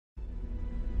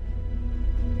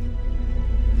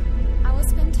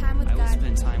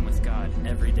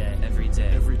every day. Every day.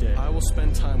 Every day. I will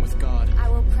spend time with God. I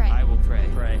will pray. I will pray.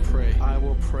 Pray. I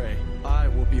will pray. I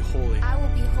will be holy. I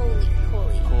will be holy.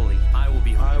 Holy. I will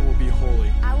be holy. I will be holy.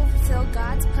 I will fulfill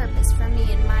God's purpose for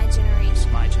me in my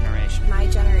generation. My generation. My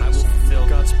generation. I will fulfill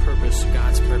God's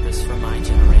purpose for my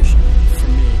generation. for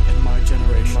me and my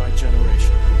generation. My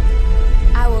generation.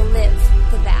 I will live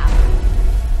for that.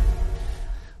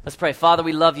 Let's pray. Father,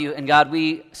 we love you, and God,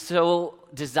 we so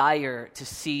desire to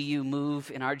see you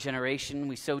move in our generation.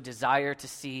 We so desire to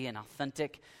see an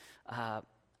authentic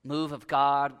move of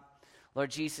God.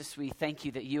 Lord Jesus, we thank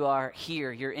you that you are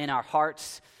here. You're in our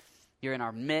hearts. You're in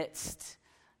our midst.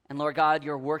 And Lord God,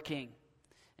 you're working.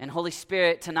 And Holy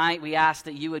Spirit, tonight we ask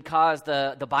that you would cause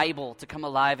the Bible to come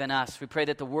alive in us. We pray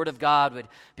that the Word of God would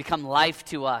become life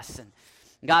to us. And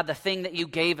God, the thing that you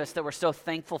gave us that we're so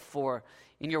thankful for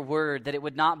in your Word, that it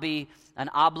would not be an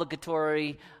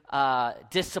obligatory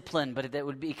discipline, but that it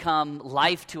would become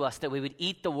life to us, that we would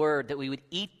eat the Word, that we would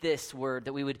eat this Word,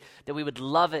 that we would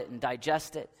love it and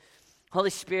digest it.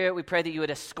 Holy Spirit, we pray that you would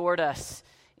escort us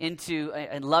into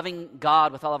loving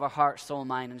God with all of our heart, soul,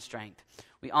 mind, and strength.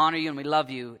 We honor you and we love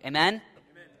you. Amen?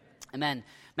 Amen.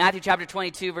 Matthew chapter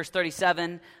 22, verse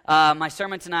 37. My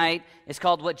sermon tonight is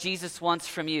called What Jesus Wants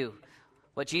From You.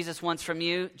 What Jesus wants from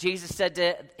you. Jesus said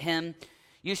to him,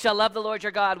 "You shall love the Lord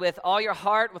your God with all your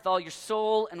heart, with all your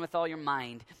soul, and with all your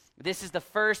mind. This is the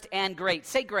first and great."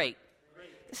 Say great.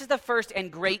 This is the first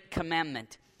and great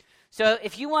commandment. So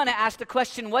if you want to ask the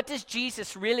question, what does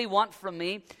Jesus really want from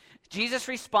me? Jesus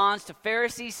responds to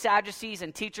Pharisees, Sadducees,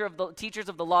 and teachers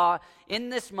of the law in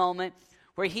this moment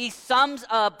where he sums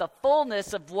up the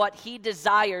fullness of what he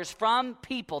desires from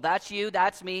people. That's you,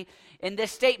 that's me, in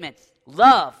this statement.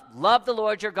 Love the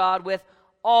Lord your God with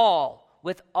all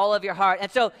of your heart.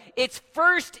 And so it's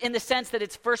first in the sense that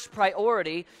it's first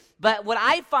priority, but what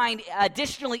I find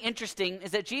additionally interesting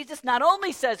is that Jesus not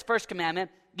only says first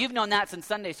commandment, you've known that since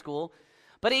Sunday school,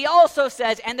 but he also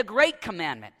says, and the great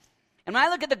commandment. And when I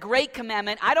look at the great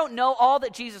commandment, I don't know all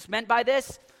that Jesus meant by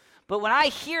this, but when I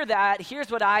hear that, here's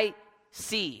what I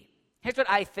see. Here's what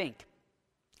I think.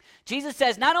 Jesus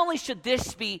says, not only should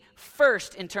this be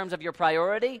first in terms of your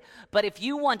priority, but if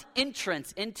you want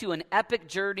entrance into an epic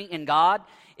journey in God,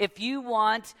 if you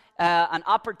want an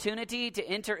opportunity to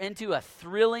enter into a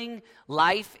thrilling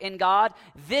life in God,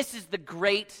 this is the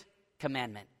great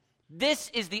commandment. This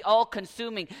is the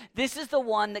all-consuming. This is the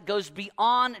one that goes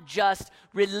beyond just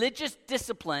religious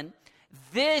discipline.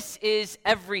 This is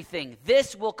everything.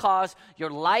 This will cause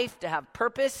your life to have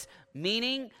purpose,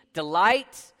 meaning,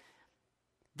 delight.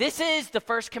 This is the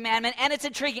first commandment, and it's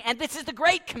intriguing. And this is the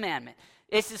great commandment.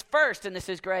 This is first, and this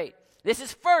is great. This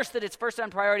is first, that it's first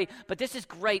on priority, but this is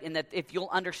great in that if you'll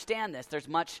understand this, there's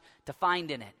much to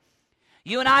find in it.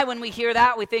 You and I, when we hear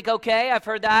that, we think, okay, I've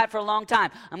heard that for a long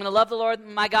time. I'm going to love the Lord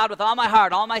my God with all my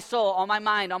heart, all my soul, all my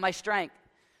mind, all my strength.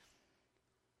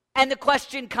 And the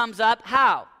question comes up,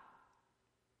 how?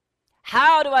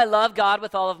 How do I love God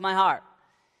with all of my heart?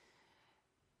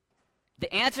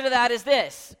 The answer to that is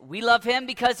this. We love him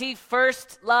because he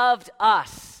first loved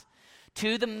us.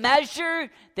 To the measure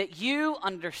that you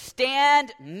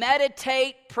understand,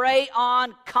 meditate, pray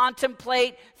on,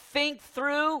 contemplate, think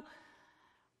through,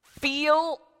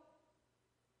 feel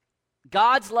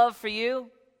God's love for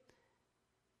you,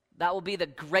 that will be the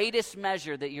greatest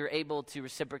measure that you're able to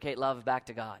reciprocate love back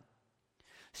to God.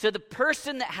 So the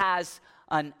person that has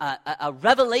a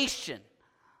revelation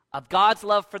of God's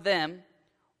love for them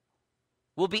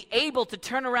will be able to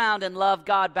turn around and love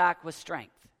God back with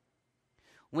strength.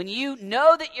 When you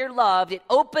know that you're loved, it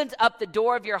opens up the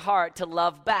door of your heart to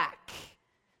love back,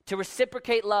 to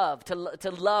reciprocate love,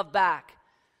 to love back.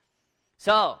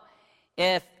 So,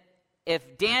 if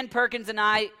Dan Perkins and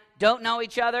I don't know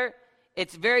each other,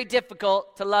 it's very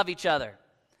difficult to love each other.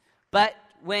 But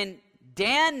when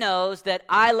Dan knows that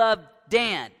I love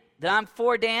Dan, that I'm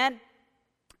for Dan,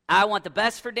 I want the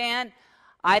best for Dan,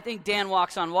 I think Dan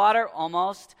walks on water,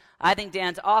 almost. I think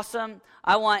Dan's awesome.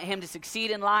 I want him to succeed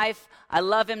in life. I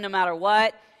love him no matter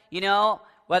what. You know,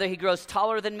 whether he grows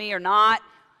taller than me or not.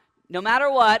 No matter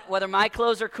what, whether my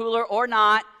clothes are cooler or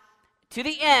not, to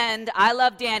the end, I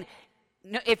love Dan.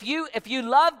 If you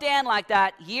love Dan like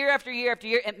that year after year after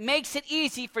year, it makes it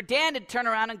easy for Dan to turn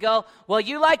around and go, well,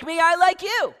 you like me, I like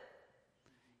you.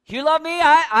 You love me,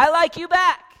 I like you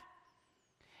back.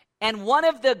 And one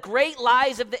of the great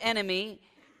lies of the enemy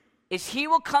is he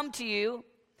will come to you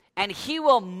and he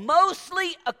will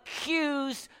mostly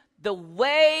accuse the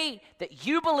way that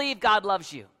you believe God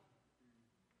loves you.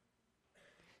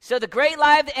 So the great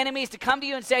lie of the enemy is to come to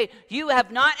you and say, you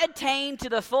have not attained to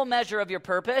the full measure of your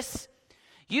purpose.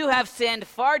 You have sinned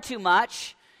far too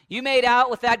much. You made out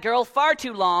with that girl far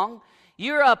too long.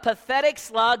 You're a pathetic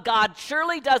slug. God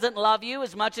surely doesn't love you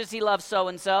as much as he loves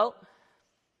so-and-so.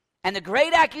 And the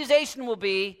great accusation will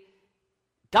be,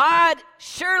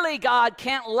 surely God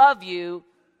can't love you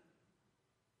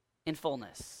in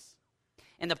fullness.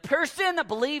 And the person that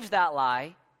believes that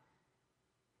lie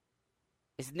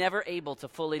is never able to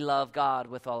fully love God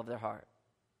with all of their heart.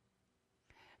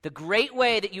 The great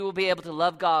way that you will be able to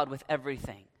love God with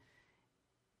everything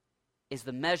is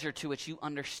the measure to which you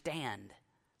understand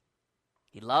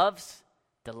he loves,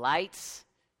 delights,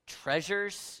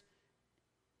 treasures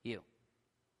you.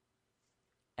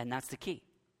 And that's the key.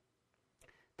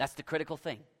 That's the critical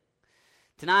thing.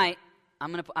 Tonight,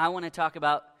 I want to talk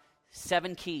about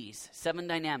 7 keys, 7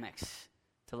 dynamics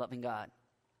to loving God.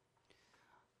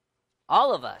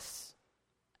 All of us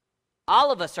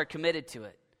are committed to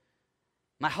it.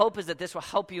 My hope is that this will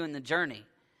help you in the journey.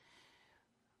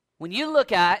 When you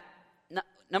look at,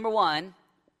 number 1,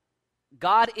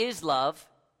 God is love,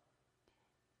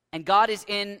 and God is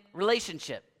in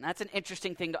relationship. And that's an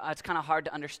interesting thing. It's kind of hard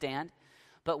to understand.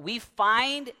 But we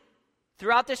find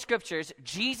throughout the scriptures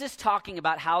Jesus talking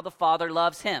about how the Father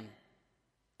loves him.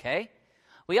 Okay?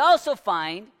 We also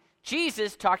find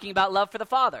Jesus talking about love for the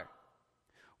Father.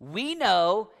 We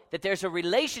know that there's a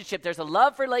relationship, there's a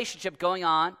love relationship going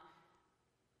on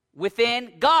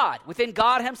within God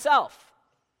himself.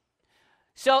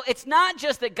 So it's not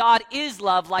just that God is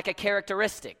love like a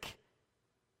characteristic.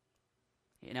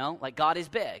 Like God is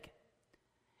big.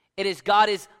 It is God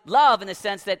is love in the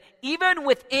sense that even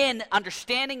within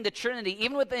understanding the Trinity,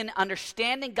 even within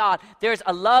understanding God, there's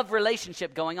a love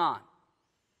relationship going on.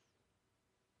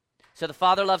 So the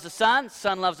Father loves the Son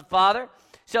loves the Father.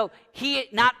 So he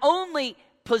not only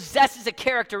possesses a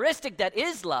characteristic that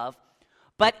is love,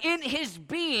 but in his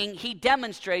being, he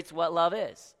demonstrates what love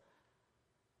is.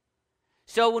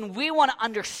 So when we want to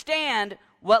understand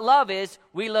what love is,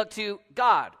 we look to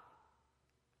God.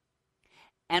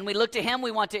 And we look to him,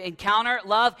 we want to encounter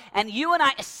love. And you and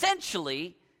I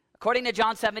essentially, according to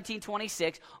John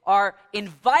 17:26, are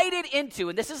invited into,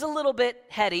 and this is a little bit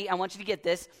heady, I want you to get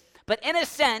this, but in a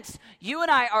sense, you and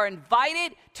I are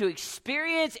invited to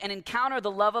experience and encounter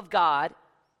the love of God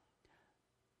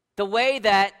the way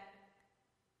that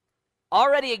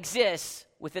already exists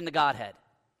within the Godhead.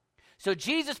 So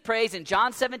Jesus prays in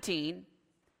John 17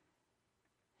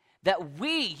 that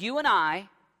you and I,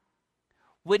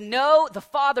 would know the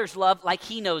Father's love like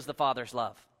he knows the Father's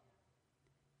love.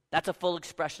 That's a full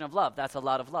expression of love. That's a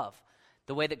lot of love.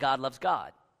 The way that God loves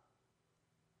God.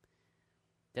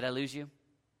 Did I lose you?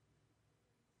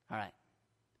 All right.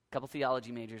 A couple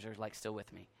theology majors are still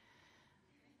with me.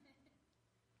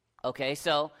 Okay,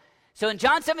 so in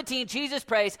John 17, Jesus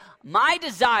prays, my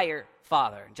desire,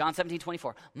 Father, John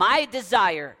 17:24, my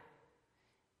desire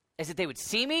is that they would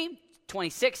see me.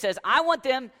 26 says, I want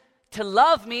them to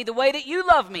love me the way that you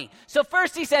love me. So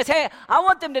first he says, hey, I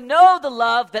want them to know the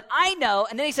love that I know.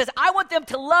 And then he says, I want them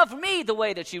to love me the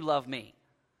way that you love me.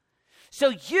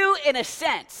 So you, in a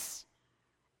sense,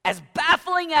 as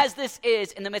baffling as this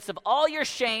is, in the midst of all your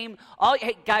shame,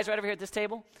 hey, guys right over here at this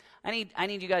table, I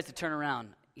need you guys to turn around.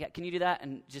 Yeah, can you do that?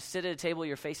 And just sit at a table,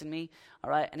 you're facing me. All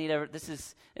right, this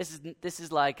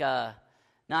is like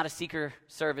not a seeker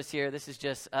service here. This is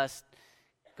just us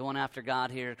going after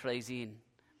God here, crazy, and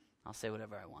I'll say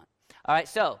whatever I want. All right,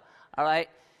 so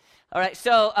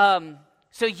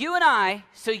you and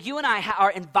I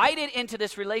are invited into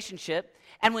this relationship,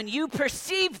 and when you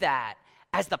perceive that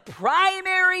as the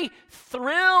primary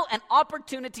thrill and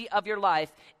opportunity of your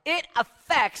life, it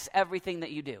affects everything that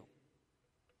you do.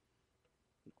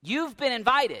 You've been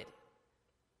invited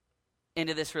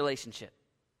into this relationship.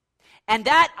 And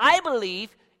that, I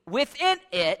believe, within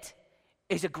it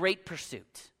is a great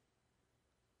pursuit.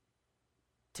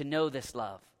 To know this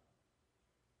love.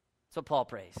 That's what Paul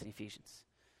prays in Ephesians.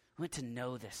 We want to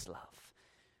know this love.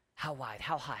 How wide,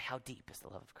 how high, how deep is the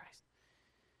love of Christ?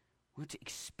 We want to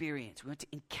experience, we want to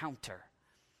encounter.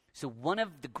 So one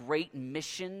of the great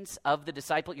missions of the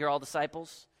disciple, you're all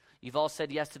disciples. You've all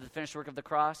said yes to the finished work of the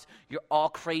cross. You're all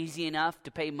crazy enough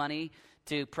to pay money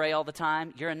to pray all the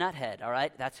time. You're a nuthead, all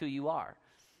right? That's who you are.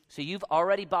 So you've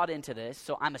already bought into this,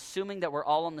 so I'm assuming that we're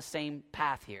all on the same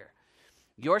path here.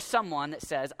 You're someone that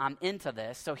says, I'm into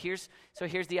this. So here's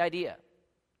the idea.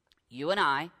 You and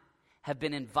I have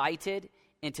been invited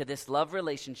into this love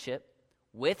relationship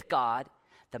with God.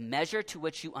 The measure to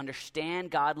which you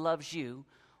understand God loves you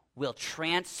will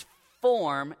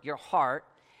transform your heart.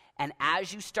 And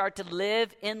as you start to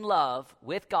live in love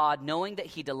with God, knowing that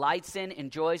he delights in,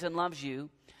 enjoys, and loves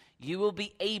you, you will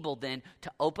be able then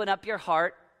to open up your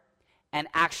heart and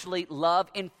actually love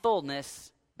in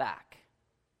fullness back.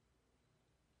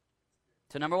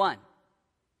 So number one,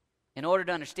 in order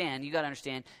to understand, you got to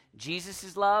understand Jesus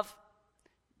is love.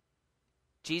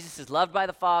 Jesus is loved by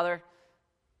the Father.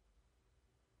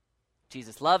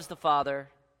 Jesus loves the Father.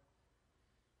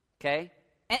 Okay?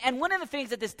 And one of the things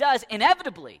that this does,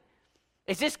 inevitably,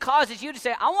 is this causes you to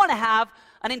say, I want to have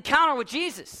an encounter with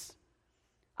Jesus.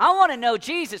 I want to know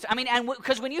Jesus. I mean, and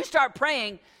because when you start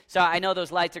praying, so I know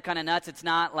those lights are kind of nuts. It's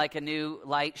not like a new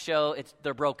light show.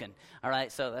 They're broken. All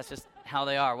right? So that's just how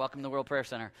they are. Welcome to the World Prayer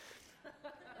Center.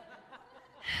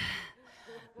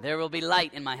 There will be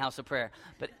light in my house of prayer.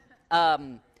 But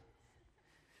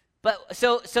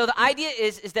so the idea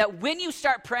is that when you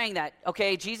start praying that,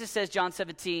 okay, Jesus says, John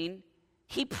 17,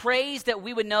 he prays that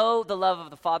we would know the love of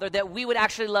the Father, that we would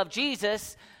actually love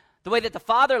Jesus the way that the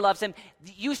Father loves him.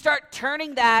 You start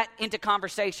turning that into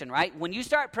conversation, right? When you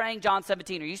start praying John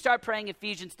 17, or you start praying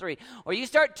Ephesians 3, or you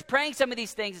start praying some of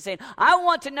these things and saying, I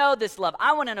want to know this love.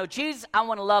 I want to know Jesus. I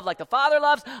want to love like the Father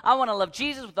loves. I want to love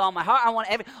Jesus with all my heart. I want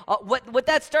what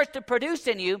that starts to produce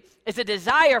in you is a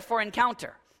desire for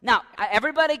encounter. Now,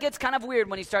 everybody gets kind of weird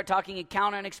when you start talking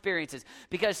encounter and experiences,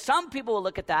 because some people will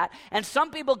look at that, and some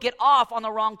people get off on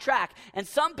the wrong track, and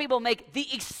some people make the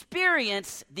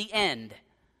experience the end.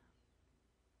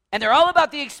 And they're all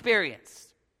about the experience.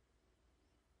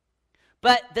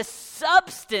 But the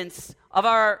substance of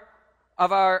our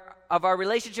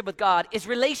relationship with God is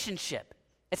relationship.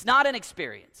 It's not an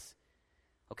experience.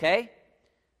 Okay?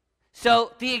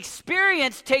 So the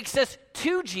experience takes us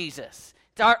to Jesus.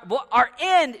 It's our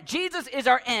end. Jesus is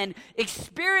our end.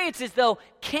 Experiences, though,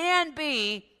 can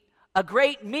be a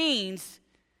great means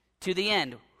to the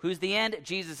end. Who's the end?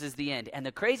 Jesus is the end. And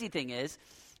the crazy thing is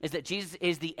that Jesus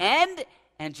is the end,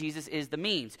 and Jesus is the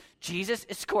means. Jesus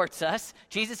escorts us.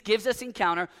 Jesus gives us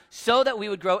encounter so that we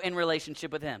would grow in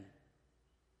relationship with him.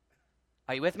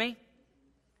 Are you with me?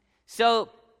 So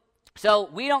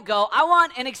we don't go, I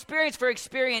want an experience for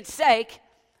experience sake.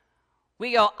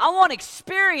 We go, I want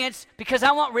experience because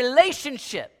I want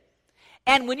relationship.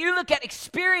 And when you look at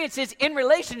experiences in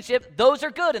relationship, those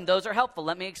are good and those are helpful.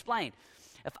 Let me explain.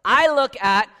 If I look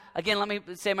at, again, let me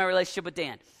say my relationship with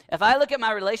Dan. If I look at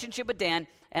my relationship with Dan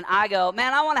and I go,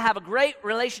 man, I want to have a great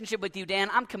relationship with you, Dan.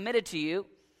 I'm committed to you.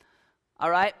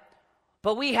 All right?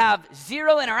 But we have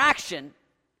zero interaction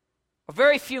or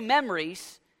very few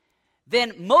memories,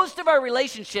 then most of our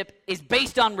relationship is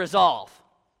based on resolve.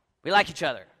 We like each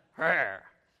other.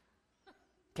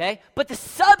 Okay? But the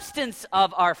substance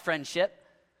of our friendship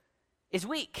is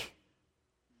weak.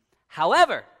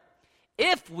 However,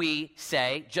 if we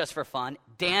say, just for fun,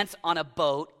 dance on a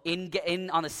boat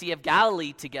on the Sea of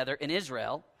Galilee together in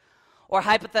Israel, or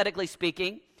hypothetically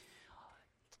speaking,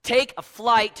 take a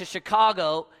flight to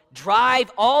Chicago,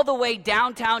 drive all the way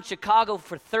downtown Chicago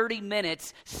for 30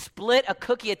 minutes, split a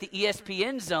cookie at the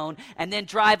ESPN zone, and then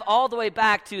drive all the way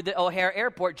back to the O'Hare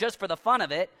Airport just for the fun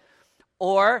of it,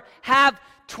 or have,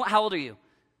 how old are you?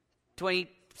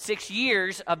 26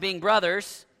 years of being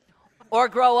brothers, or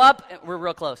grow up, we're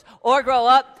real close, or grow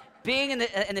up being in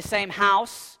the same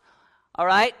house, all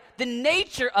right? The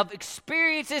nature of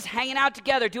experiences, hanging out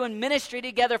together, doing ministry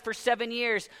together for 7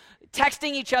 years,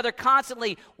 texting each other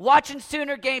constantly, watching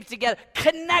Sooner games together,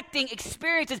 connecting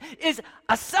experiences is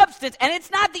a substance, and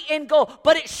it's not the end goal,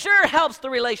 but it sure helps the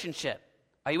relationship.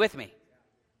 Are you with me?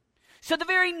 So the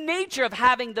very nature of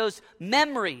having those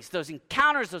memories, those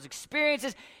encounters, those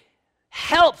experiences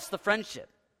helps the friendship.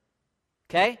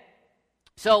 Okay?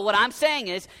 So what I'm saying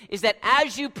is that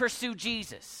as you pursue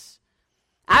Jesus,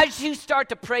 as you start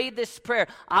to pray this prayer,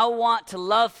 I want to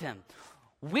love him,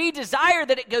 we desire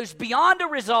that it goes beyond a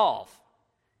resolve.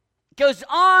 It goes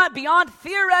on beyond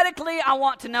theoretically, I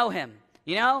want to know him,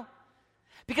 you know?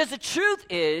 Because the truth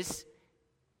is,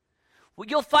 well,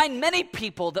 you'll find many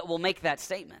people that will make that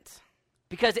statement.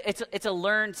 Because it's a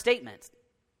learned statement.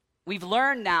 We've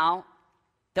learned now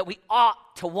that we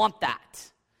ought to want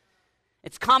that.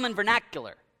 It's common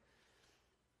vernacular.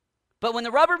 But when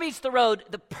the rubber meets the road,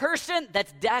 the person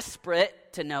that's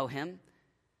desperate to know him,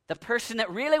 the person that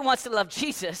really wants to love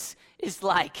Jesus is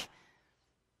like,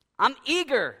 I'm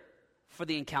eager for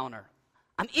the encounter.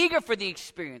 I'm eager for the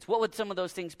experience. What would some of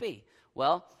those things be?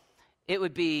 Well, it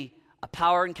would be a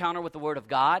power encounter with the Word of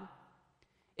God.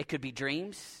 It could be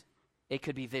dreams. It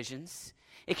could be visions.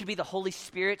 It could be the Holy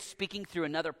Spirit speaking through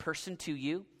another person to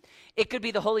you. It could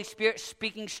be the Holy Spirit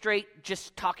speaking straight,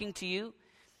 just talking to you.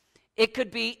 It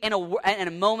could be in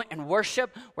a moment in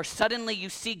worship where suddenly you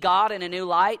see God in a new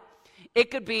light.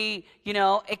 It could be,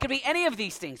 it could be any of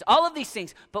these things, all of these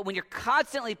things. But when you're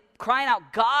constantly crying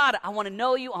out, God, I want to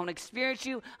know you, I want to experience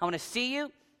you, I want to see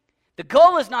you. The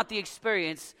goal is not the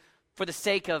experience for the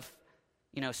sake of,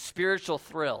 spiritual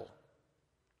thrill.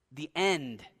 the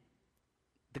end,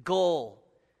 the goal,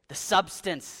 the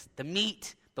substance, the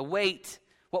meat, the weight,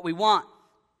 what we want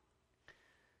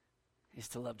is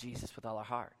to love Jesus with all our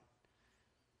heart.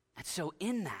 And so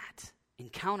in that,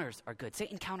 encounters are good. Say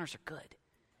encounters are good.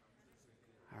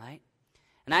 All right?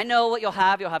 And I know what you'll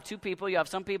have. You'll have two people. You have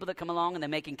some people that come along and they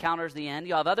make encounters the end.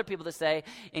 You'll have other people that say,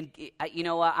 you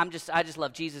know what, I just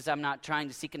love Jesus. I'm not trying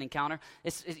to seek an encounter.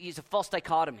 It's a false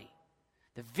dichotomy.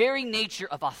 The very nature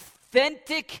of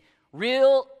authentic,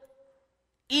 real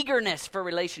eagerness for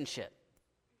relationship.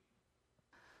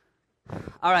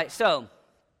 All right, so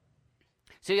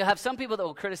you'll have some people that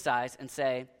will criticize and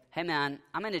say, hey man,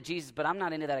 I'm into Jesus, but I'm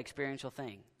not into that experiential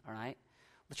thing, all right?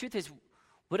 The truth is,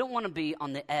 we don't want to be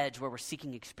on the edge where we're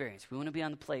seeking experience. We want to be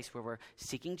on the place where we're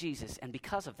seeking Jesus, and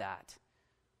because of that,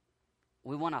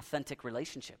 we want authentic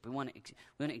relationship. We want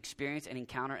to experience and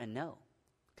encounter and know,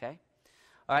 okay?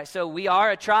 All right, so we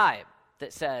are a tribe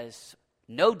that says,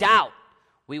 no doubt,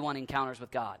 we want encounters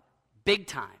with God, big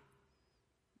time.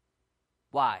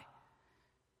 Why?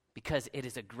 Because it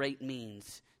is a great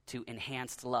means to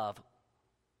enhanced love.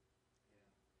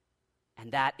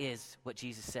 And that is what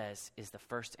Jesus says is the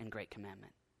first and great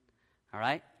commandment. All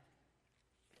right?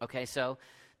 Okay, so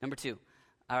number 2.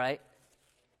 All right?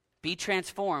 Be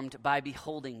transformed by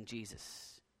beholding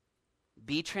Jesus.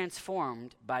 Be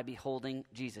transformed by beholding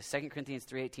Jesus. 2 Corinthians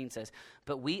 3:18 says,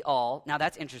 but we all, now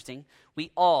that's interesting,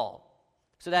 we all.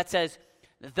 So that says,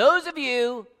 those of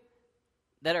you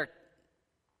that are,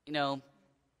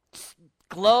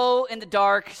 glow in the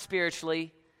dark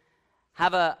spiritually,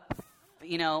 have a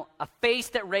face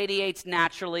that radiates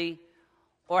naturally,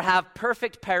 or have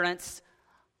perfect parents,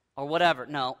 or whatever.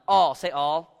 No, all. Say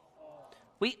all.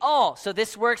 We all. So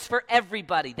this works for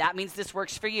everybody. That means this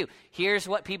works for you. Here's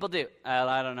what people do.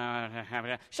 I don't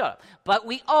know. Shut up. But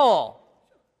we all,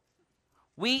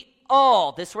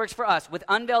 this works for us, with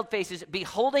unveiled faces,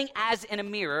 beholding as in a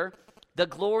mirror the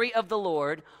glory of the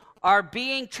Lord, are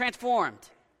being transformed,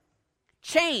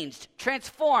 changed,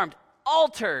 transformed,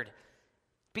 altered,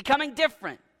 becoming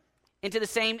different into the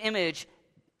same image.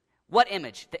 What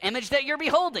image? The image that you're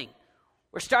beholding.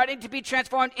 We're starting to be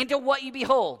transformed into what you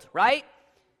behold, right?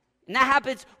 And that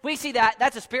happens, we see that.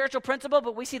 That's a spiritual principle,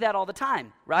 but we see that all the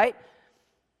time, right?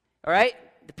 All right?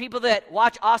 The people that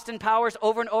watch Austin Powers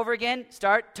over and over again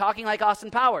start talking like Austin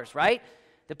Powers, right?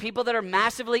 The people that are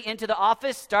massively into The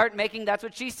Office start making that's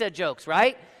what she said jokes,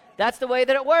 right? That's the way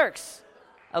that it works,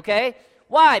 okay?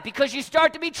 Why? Because you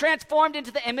start to be transformed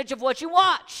into the image of what you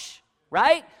watch,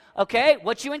 right? Okay?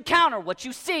 What you encounter, what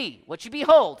you see, what you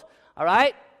behold, all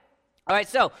right? All right,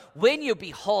 so when you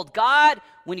behold God,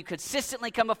 when you consistently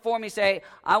come before me and say,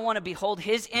 I want to behold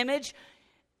his image,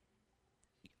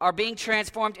 are being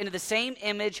transformed into the same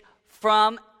image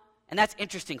from, and that's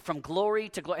interesting, from glory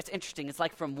to glory. It's interesting. It's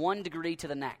like from one degree to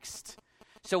the next.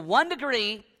 So 1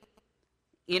 degree,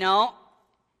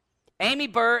 Amy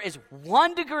Burr is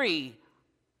 1 degree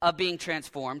of being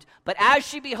transformed, but as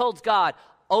she beholds God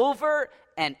over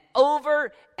and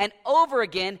over and over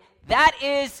again, that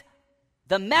is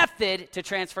the method to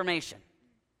transformation.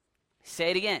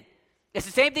 Say it again. It's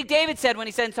the same thing David said when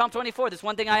he said in Psalm 24, this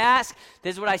one thing I ask,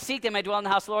 this is what I seek, that I may dwell in the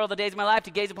house of the Lord all the days of my life,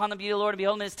 to gaze upon the beauty of the Lord and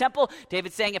behold him in his temple.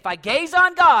 David's saying, if I gaze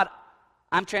on God,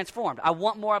 I'm transformed. I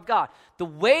want more of God. The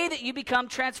way that you become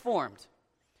transformed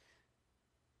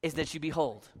is that you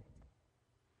behold.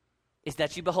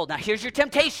 Now here's your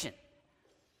temptation.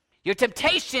 Your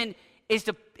temptation is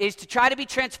to try to be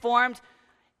transformed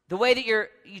the way that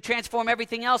you transform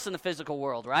everything else in the physical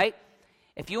world, right?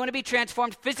 If you want to be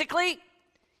transformed physically,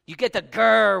 you get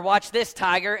the watch this,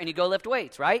 tiger, and you go lift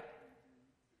weights, right?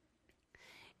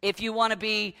 If you want to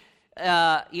be,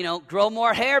 grow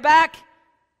more hair back,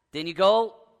 then you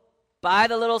go buy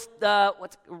the little,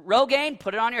 Rogaine,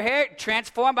 put it on your hair,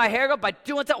 transform my hair, by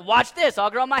doing something. Watch this,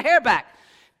 I'll grow my hair back.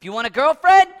 If you want a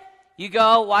girlfriend, you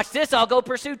go, watch this, I'll go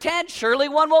pursue 10. Surely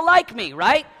one will like me,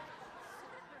 right?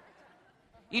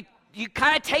 You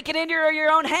kind of take it into your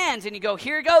own hands and you go,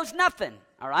 here goes nothing,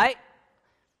 all right?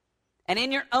 And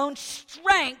in your own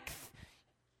strength,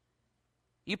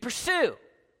 you pursue.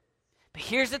 But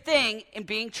here's the thing in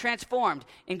being transformed,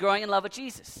 in growing in love with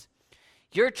Jesus.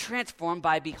 You're transformed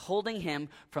by beholding him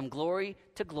from glory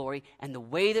to glory, and the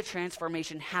way the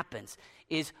transformation happens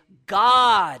is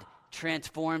God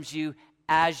transforms you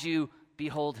as you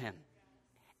behold him.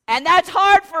 And that's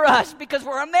hard for us because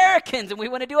we're Americans and we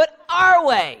want to do it our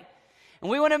way. And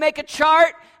we want to make a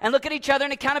chart and look at each other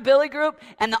in an accountability group,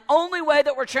 and the only way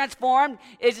that we're transformed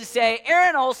is to say,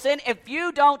 Aaron Olson, if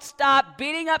you don't stop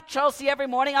beating up Chelsea every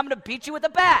morning, I'm going to beat you with a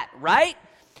bat, right?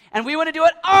 And we want to do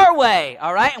it our way,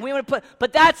 all right? And we want to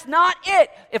but that's not it.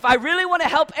 If I really want to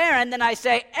help Aaron, then I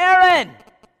say, Aaron,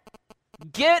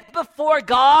 get before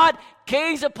God,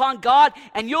 gaze upon God,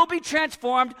 and you'll be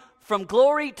transformed from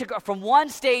glory to from one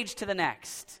stage to the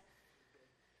next.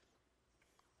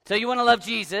 So you want to love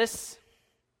Jesus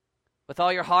with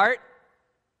all your heart?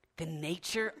 The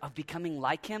nature of becoming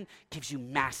like him gives you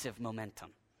massive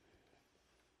momentum.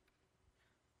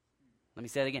 Let me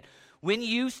say it again. When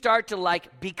you start to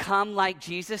become like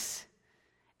Jesus,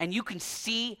 and you can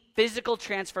see physical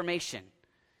transformation,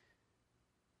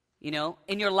 in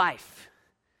your life.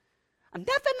 I'm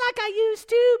nothing like I used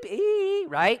to be,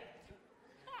 right?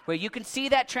 Where you can see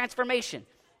that transformation.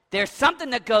 There's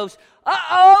something that goes,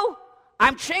 uh-oh,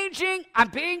 I'm changing, I'm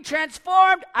being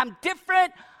transformed, I'm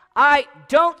different. I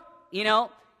don't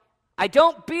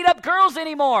beat up girls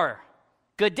anymore.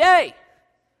 Good day.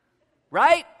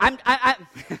 Right?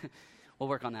 We'll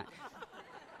work on that.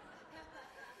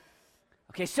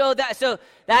 Okay,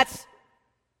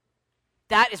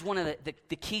 that is one of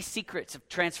the key secrets of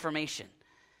transformation.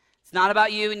 It's not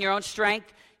about you and your own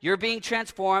strength. You're being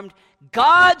transformed.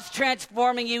 God's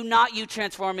transforming you, not you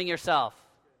transforming yourself.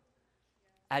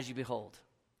 As you behold.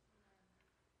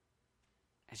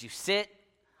 As you sit,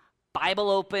 Bible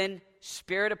open,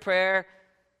 spirit of prayer,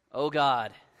 oh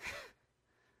God,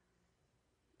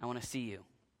 I want to see you.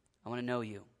 I want to know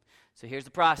you. So here's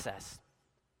the process.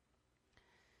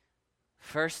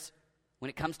 First, when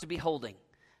it comes to beholding,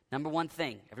 number one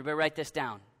thing, everybody write this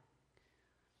down.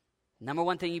 Number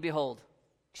one thing you behold,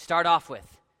 you start off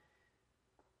with,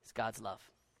 is God's love.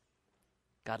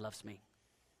 God loves me.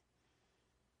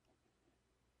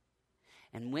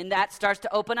 And when that starts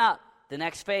to open up, the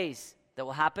next phase that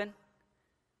will happen,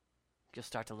 you'll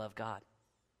start to love God.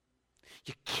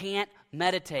 You can't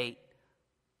meditate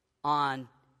on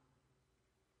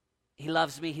he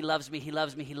loves me, he loves me, he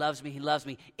loves me, he loves me, he loves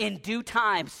me. In due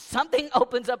time, something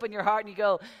opens up in your heart and you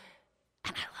go,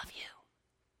 and I love you.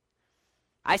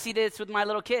 I see this with my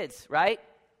little kids, right?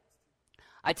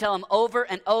 I tell them over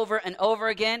and over and over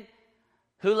again,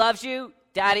 who loves you?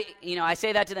 Daddy. I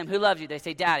say that to them, who loves you? They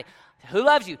say, Daddy. Who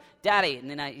loves you? Daddy. And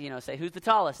then I, say, who's the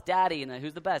tallest? Daddy. And then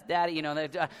who's the best? Daddy.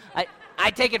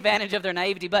 I take advantage of their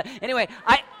naivety. But anyway,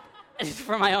 it's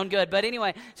for my own good. But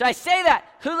anyway, so I say that.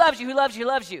 Who loves you? Who loves you? Who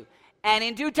loves you? And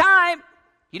in due time,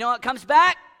 you know what comes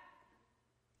back?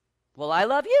 Well, I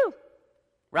love you.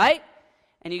 Right?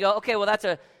 And you go, okay, well,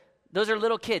 those are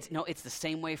little kids. No, it's the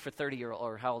same way for 30-year-old,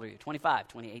 or how old are you? 25,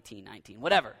 20, 18, 19,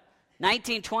 whatever.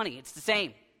 19, 20, it's the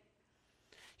same.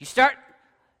 You start,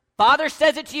 Father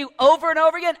says it to you over and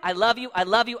over again, I love you, I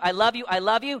love you, I love you, I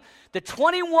love you. The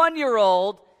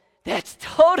 21-year-old that's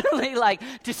totally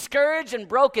discouraged and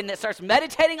broken that starts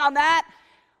meditating on that,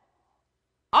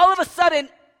 all of a sudden,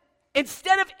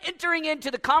 instead of entering into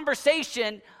the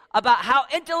conversation about how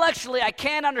intellectually I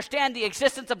can't understand the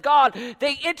existence of God,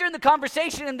 they enter in the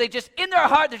conversation and they just, in their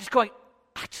heart, they're just going,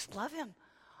 I just love him.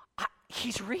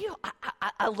 He's real.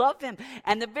 I love him.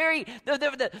 And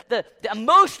the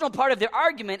emotional part of their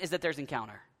argument is that there's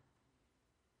encounter.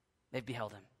 They've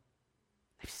beheld him.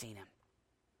 They've seen him.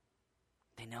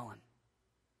 They know him.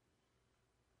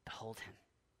 Behold him.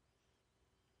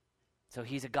 So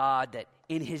he's a God that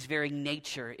in his very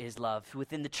nature is love.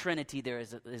 Within the Trinity there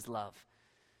is love.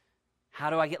 How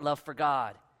do I get love for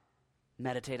God?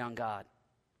 Meditate on God.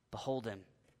 Behold him.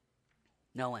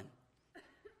 Know him.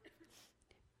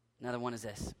 Another one is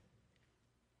this.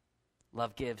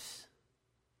 Love gives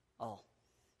all.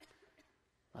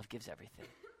 Love gives everything.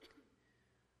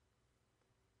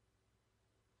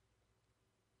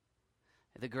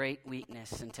 The great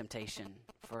weakness and temptation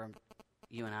for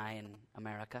you and I in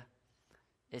America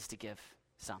is to give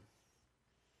some.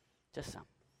 Just some.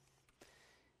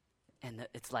 And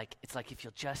it's like if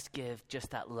you'll just give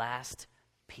just that last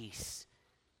piece,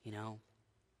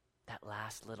 that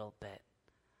last little bit.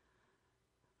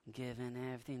 I'm giving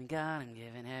everything to God. I'm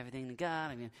giving everything to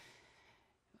God. I'm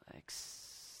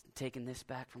taking this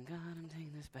back from God. I'm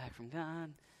taking this back from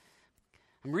God.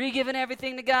 I'm re-giving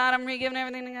everything to God. I'm re-giving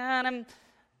everything to God. I'm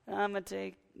going to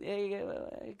take,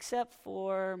 except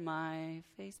for my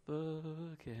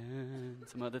Facebook and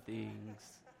some other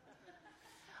things.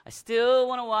 I still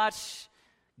want to watch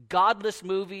godless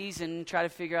movies and try to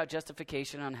figure out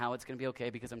justification on how it's going to be okay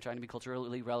because I'm trying to be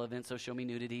culturally relevant, so show me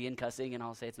nudity and cussing and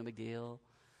I'll say it's no big deal.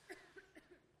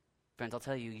 Friends, I'll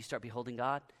tell you, you start beholding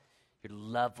God, your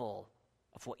level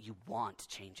of what you want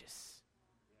changes.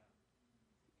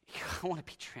 I want to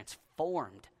be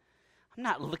transformed. I'm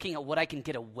not looking at what I can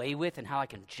get away with and how I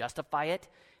can justify it,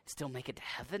 still make it to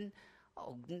heaven.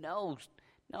 Oh, no.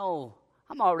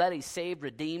 I'm already saved,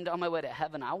 redeemed, on my way to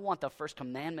heaven. I want the first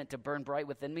commandment to burn bright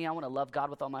within me. I want to love God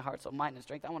with all my heart, soul, mind, and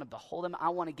strength. I want to behold him. I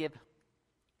want to give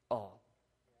all.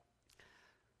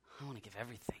 I want to give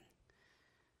everything.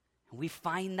 And we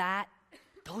find that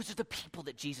those are the people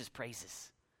that Jesus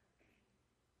praises.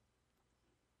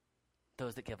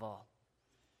 Those that give all.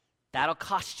 That'll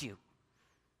cost you.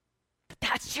 But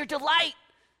that's your delight.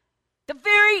 The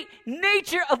very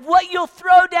nature of what you'll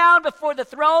throw down before the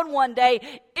throne one day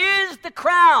is the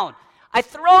crown. I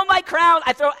throw my crown,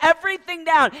 I throw everything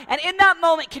down. And in that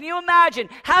moment, can you imagine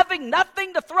having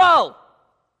nothing to throw?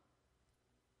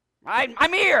 Right?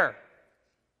 I'm here.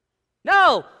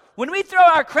 No. When we throw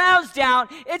our crowns down,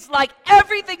 it's like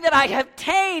everything that I have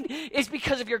attained is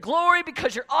because of your glory,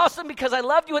 because you're awesome, because I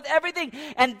loved you with everything.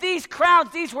 And these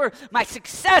crowns, these were my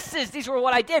successes. These were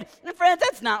what I did. And friends,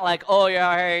 that's not like, oh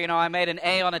yeah, hey, I made an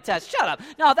A on a test. Shut up.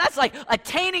 No, that's like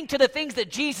attaining to the things that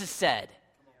Jesus said.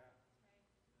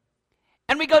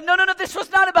 And we go, no, this was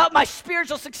not about my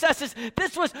spiritual successes.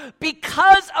 This was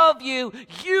because of you.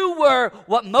 You were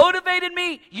what motivated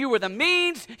me. You were the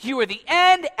means. You were the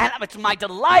end. And it's my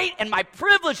delight and my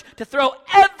privilege to throw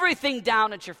everything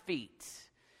down at your feet.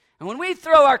 And when we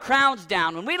throw our crowns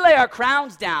down, when we lay our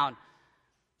crowns down,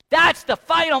 that's the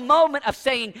final moment of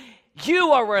saying,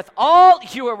 you are worth all.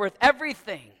 You are worth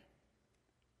everything.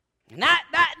 And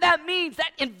that means,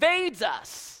 that invades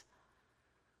us.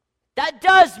 That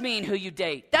does mean who you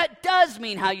date. That does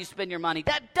mean how you spend your money.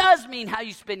 That does mean how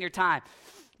you spend your time.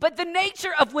 But the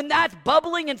nature of when that's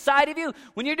bubbling inside of you,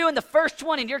 when you're doing the first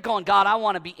one and you're going, God, I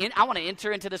want to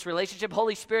enter into this relationship.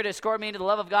 Holy Spirit, escort me into the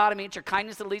love of God. I mean, it's your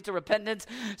kindness that leads to repentance.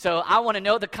 So I want to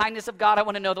know the kindness of God. I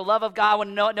want to know the love of God. I want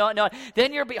to know it.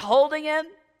 Then you're beholding him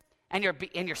and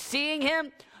you're seeing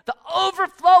him. The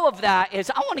overflow of that is,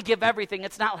 I want to give everything.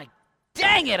 It's not like,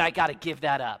 dang it, I got to give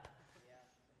that up.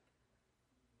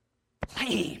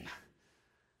 Lame.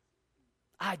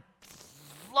 I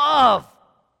love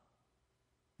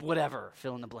whatever,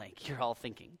 fill in the blank, you're all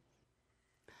thinking.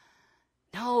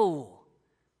 No,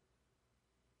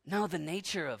 the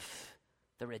nature of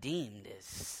the redeemed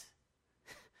is,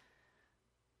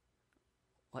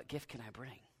 what gift can I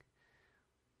bring?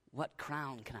 What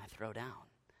crown can I throw down?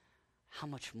 How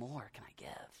much more can I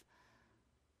give?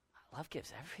 Love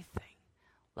gives everything.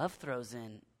 Love throws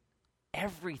in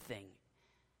everything.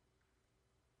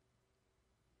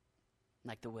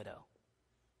 Like the widow.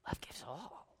 Love gives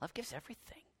all. Love gives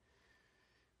everything.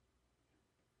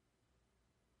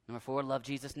 Number 4, love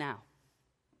Jesus now.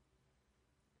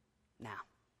 Now.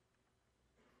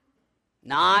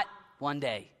 Not one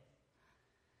day.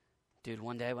 Dude,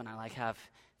 one day when I have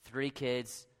 3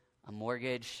 kids, a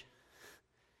mortgage,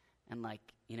 and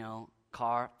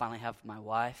car, finally have my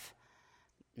wife,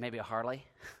 maybe a Harley,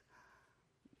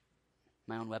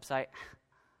 my own website.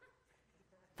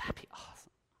 That'd be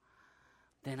awesome.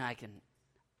 Then I can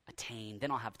attain.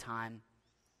 Then I'll have time.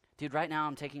 Dude, right now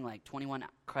I'm taking 21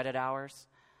 credit hours.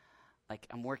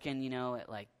 I'm working,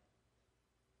 at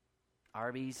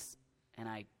Arby's, and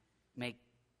I make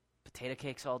potato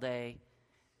cakes all day,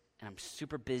 and I'm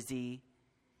super busy,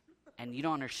 and you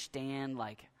don't understand,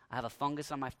 I have a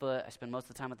fungus on my foot. I spend most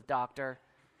of the time at the doctor,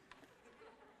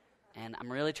 and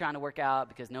I'm really trying to work out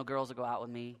because no girls will go out with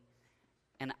me.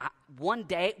 And one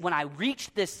day, when I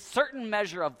reach this certain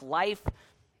measure of life,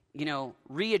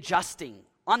 readjusting,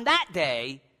 on that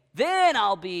day, then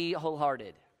I'll be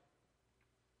wholehearted.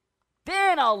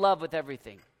 Then I'll love with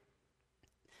everything.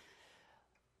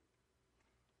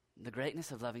 The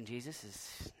greatness of loving Jesus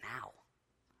is now,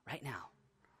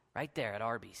 right there at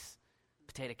Arby's.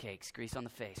 Potato cakes, grease on the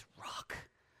face, rock.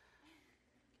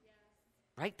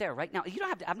 Right there, right now. You don't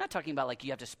have to. I'm not talking about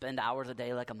you have to spend hours a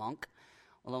day like a monk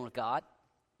alone with God.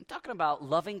 I'm talking about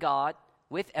loving God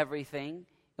with everything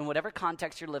in whatever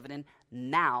context you're living in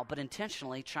now, but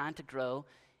intentionally trying to grow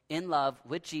in love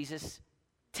with Jesus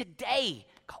today.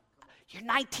 You're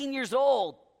 19 years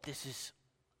old. This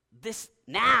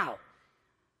now.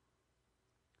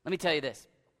 Let me tell you this.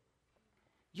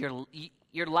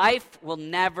 Your life will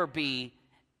never be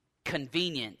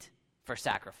convenient for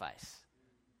sacrifice.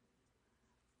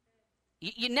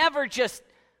 You never just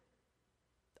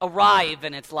arrive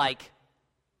and it's like,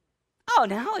 oh,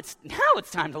 now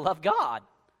it's time to love God.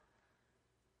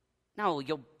 No,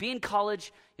 you'll be in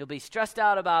college, you'll be stressed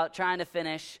out about trying to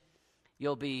finish,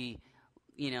 you'll be,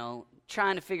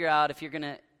 trying to figure out if you're going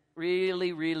to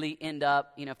really, really end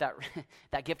up, if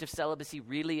that gift of celibacy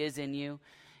really is in you,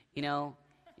 you're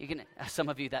going to, some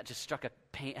of you that just struck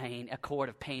a chord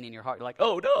of pain in your heart. You're like,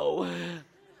 oh no.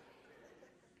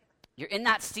 You're in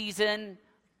that season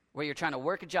where you're trying to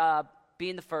work a job, be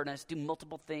in the furnace, do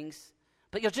multiple things,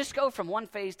 But you'll just go from one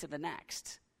phase to the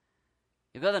next.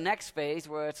 You go to the next phase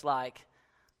where it's like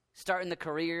starting the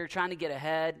career, trying to get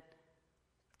ahead,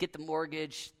 get the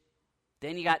mortgage.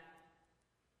 Then you got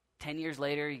 10 years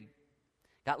later, you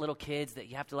got little kids that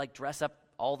you have to like dress up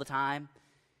all the time,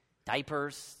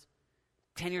 diapers.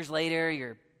 10 years later,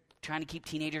 you're trying to keep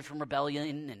teenagers from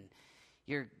rebellion, and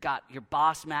you've got your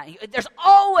boss man. There's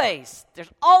always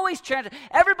transition.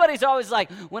 Everybody's always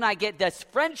like, when I get this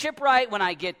friendship right, when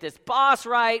I get this boss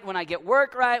right, when I get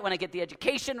work right, when I get the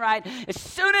education right, as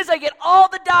soon as I get all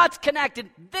the dots connected,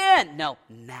 then, no,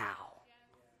 now.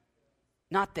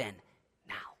 Not then,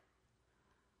 now.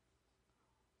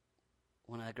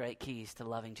 One of the great keys to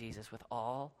loving Jesus with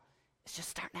all is just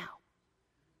start now.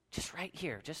 Just right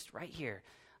here.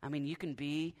 I mean, you can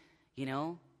be,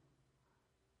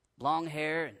 long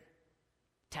hair and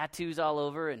tattoos all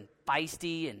over and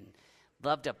feisty and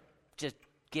love to just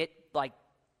get like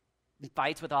in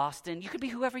fights with Austin. You can be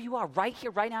whoever you are right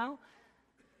here, right now.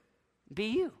 Be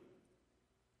you.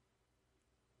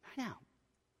 Right now.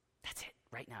 That's it.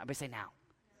 Right now. Everybody say now.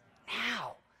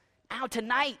 Now,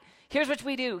 tonight. Here's what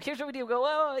we do. We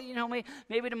go,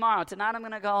 maybe tomorrow. Tonight I'm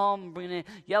going to go home. I'm going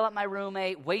to yell at my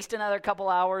roommate, waste another couple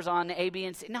hours on A, B,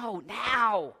 and C. No,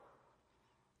 now.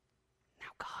 Now,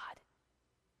 God.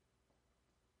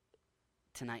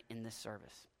 Tonight in this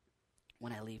service,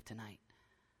 when I leave tonight,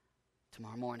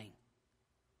 tomorrow morning,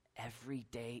 every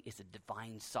day is a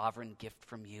divine sovereign gift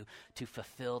from you to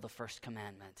fulfill the first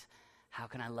commandment. How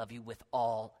can I love you with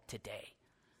all today?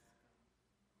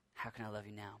 How can I love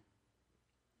you now?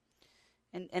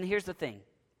 And here's the thing.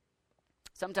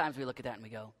 Sometimes we look at that and we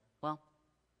go, well,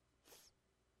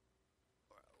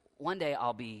 one day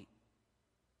I'll be,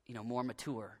 more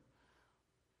mature.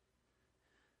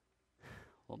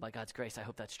 Well, by God's grace, I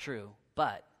hope that's true.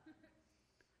 But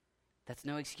that's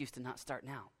no excuse to not start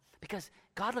now. Because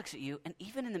God looks at you, and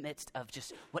even in the midst of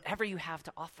just whatever you have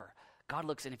to offer, God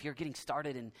looks, and if you're getting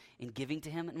started in giving to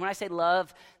him, and when I say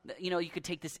love, you could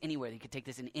take this anywhere. You could take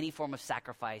this in any form of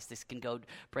sacrifice. This can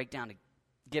break down to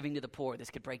giving to the poor. This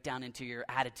could break down into your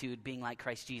attitude being like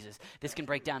Christ Jesus. This can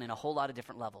break down in a whole lot of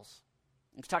different levels.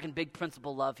 I'm talking big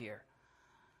principle love here.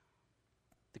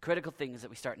 The critical thing is that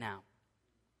we start now.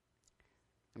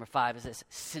 Number 5 is this: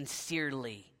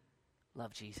 sincerely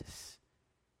love Jesus.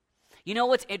 You know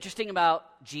what's interesting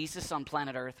about Jesus on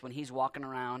planet Earth when he's walking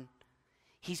around?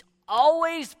 He's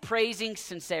always praising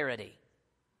sincerity.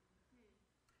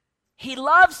 He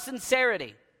loves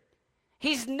sincerity.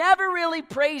 He's never really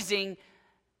praising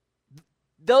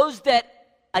those that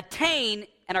attain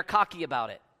and are cocky about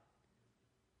it.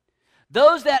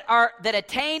 Those that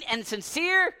attain and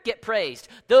sincere get praised.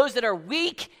 Those that are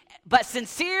weak but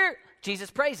sincere, Jesus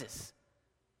praises.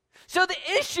 So the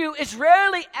issue is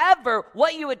rarely ever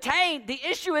what you attain. The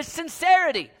issue is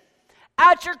sincerity.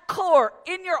 At your core,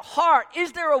 in your heart,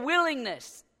 is there a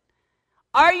willingness?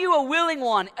 Are you a willing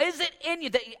one? Is it in you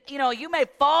that, you may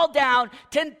fall down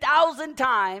 10,000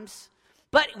 times,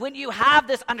 but when you have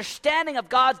this understanding of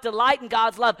God's delight and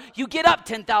God's love, you get up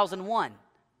 10,001.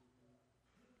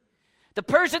 The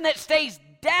person that stays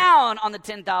down on the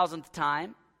 10,000th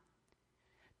time,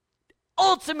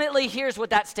 ultimately, here's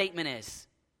what that statement is.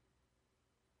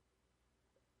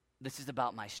 This is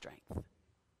about my strength.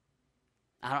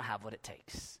 I don't have what it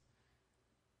takes.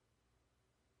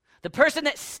 The person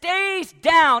that stays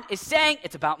down is saying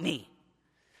it's about me.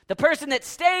 The person that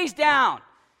stays down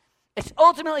is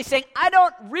ultimately saying, I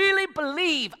don't really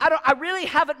believe, I really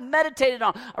haven't meditated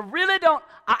on, I really don't,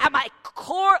 at my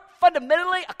core,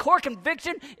 fundamentally, a core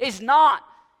conviction is not,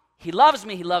 he loves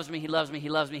me, he loves me, he loves me, he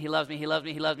loves me, he loves me, he loves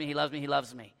me, he loves me, he loves me, he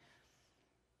loves me.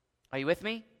 Are you with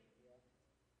me?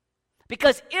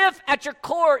 Because if at your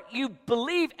core you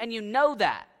believe and you know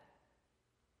that,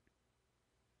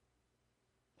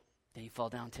 then you fall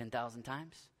down 10,000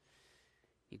 times,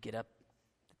 you get up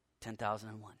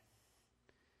 10,001.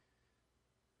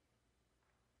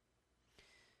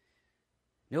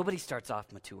 Nobody starts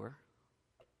off mature.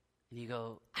 And you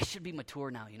go, I should be mature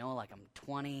now, like I'm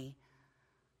 20,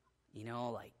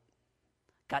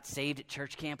 got saved at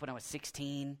church camp when I was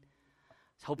 16. I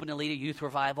was hoping to lead a youth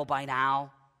revival by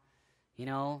now. I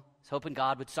was hoping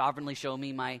God would sovereignly show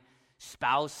me my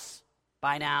spouse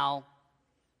by now.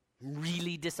 I'm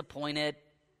really disappointed.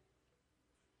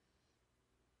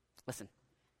 Listen,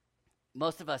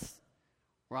 most of us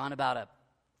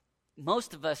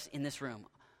in this room,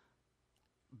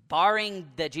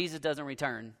 barring that Jesus doesn't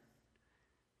return,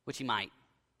 which he might,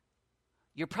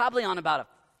 you're probably on about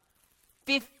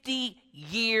a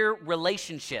 50-year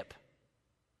relationship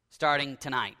starting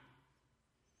tonight.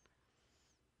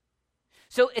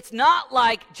 So it's not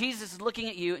like Jesus is looking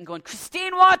at you and going,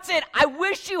 Christine Watson, I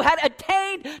wish you had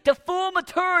attained to full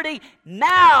maturity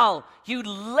now, you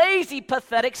lazy,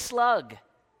 pathetic slug.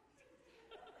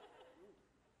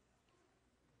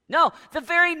 No, the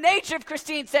very nature of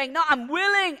Christine saying, no, I'm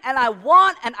willing and I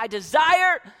want and I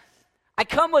desire. I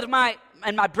come with my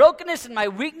brokenness and my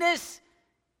weakness.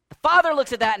 The Father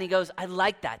looks at that and he goes, I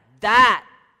like that. That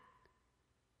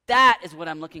is what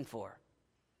I'm looking for.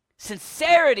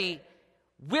 Sincerity,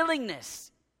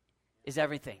 willingness is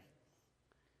everything,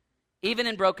 even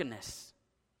in brokenness.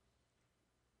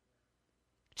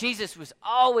 Jesus was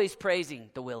always praising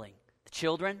the willing. The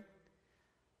children,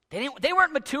 they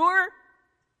weren't mature,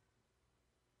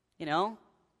 you know.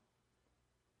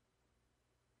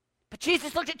 But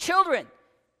Jesus looked at children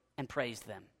and praised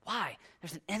them. Why?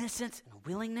 There's an innocence and a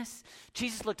willingness.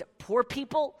 Jesus looked at poor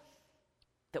people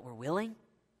that were willing.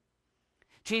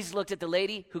 Jesus looked at the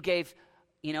lady who gave,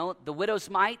 the widow's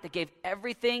mite, that gave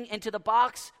everything into the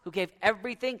box, who gave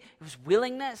everything. It was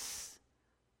willingness.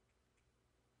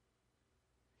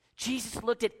 Jesus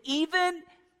looked at even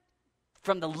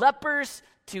from the lepers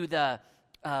to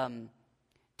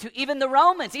even the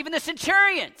Romans, even the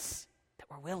centurions that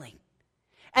were willing.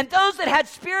 And those that had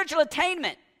spiritual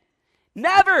attainment.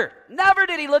 Never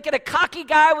did he look at a cocky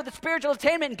guy with a spiritual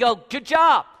attainment and go, good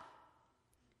job.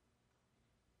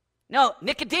 No,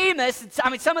 Nicodemus,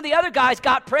 some of the other guys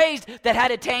got praised that had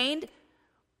attained,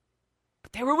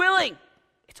 but they were willing.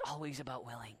 It's always about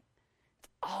willing. It's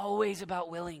always about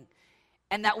willing.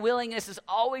 And that willingness is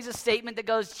always a statement that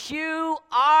goes, you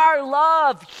are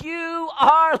love. You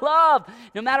are love.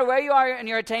 No matter where you are in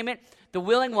your attainment, the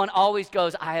willing one always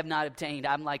goes, I have not obtained.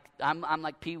 I'm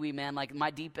like Pee-wee, man. Like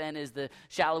my deep end is the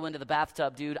shallow end of the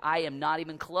bathtub, dude. I am not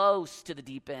even close to the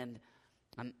deep end.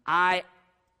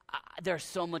 There's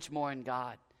so much more in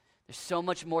God. There's so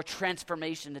much more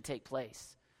transformation to take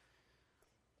place.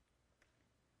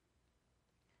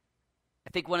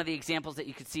 I think one of the examples that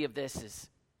you could see of this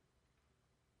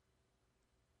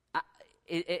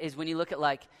is when you look at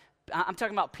I'm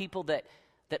talking about people that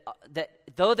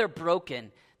though they're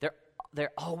broken,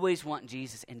 they're always wanting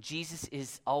Jesus, and Jesus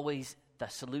is always the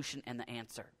solution and the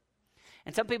answer.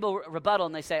 And some people rebuttal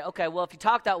and they say, okay, well, if you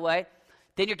talk that way,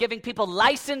 then you're giving people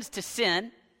license to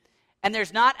sin, and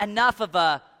there's not enough of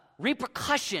a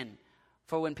repercussion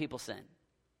for when people sin.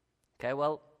 Okay,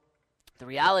 well, the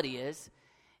reality is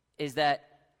that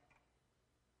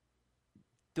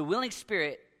the willing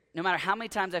spirit, no matter how many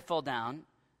times I fall down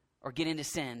or get into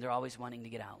sin, they're always wanting to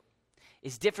get out.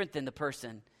 Is different than the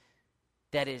person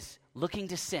that is looking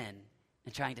to sin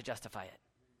and trying to justify it.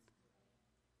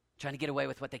 Trying to get away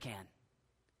with what they can.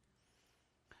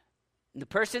 And the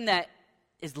person that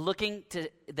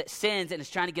sins and is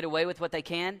trying to get away with what they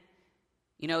can,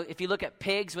 if you look at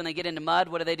pigs when they get into mud,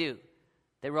 what do?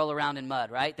 They roll around in mud,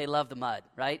 right? They love the mud,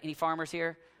 right? Any farmers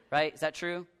here, right? Is that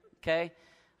true? Okay.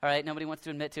 All right, nobody wants to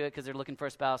admit to it because they're looking for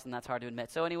a spouse, and that's hard to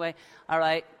admit. So anyway, all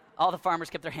right, all the farmers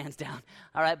kept their hands down.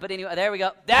 All right, but anyway, there we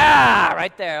go.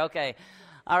 Right there, okay.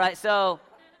 All right, so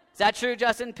is that true,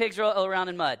 Justin? Pigs roll around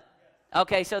in mud.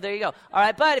 Okay, so there you go. All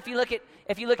right, but if you look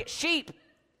at sheep,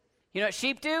 you know what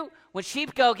sheep do? When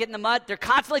sheep get in the mud, they're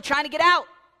constantly trying to get out.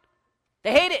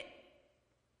 They hate it.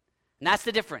 And that's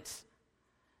the difference.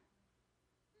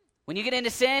 When you get into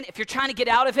sin, if you're trying to get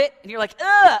out of it, and you're like,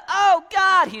 oh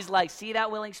God, he's like, see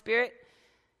that willing spirit?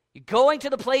 You're going to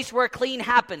the place where clean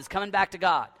happens, coming back to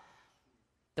God.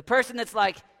 The person that's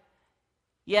like,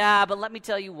 yeah, but let me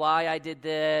tell you why I did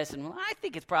this, and I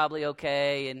think it's probably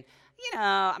okay, and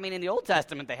in the Old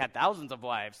Testament, they had thousands of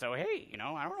wives, so hey, I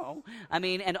don't know.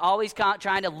 And always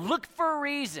trying to look for a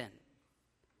reason.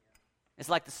 It's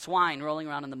like the swine rolling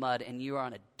around in the mud, and you are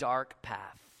on a dark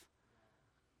path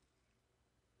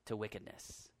to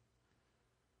wickedness.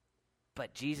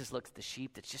 But Jesus looks at the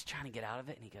sheep that's just trying to get out of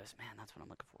it, and he goes, man, that's what I'm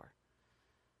looking for.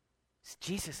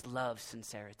 Jesus loves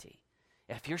sincerity.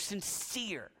 If you're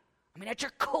sincere, at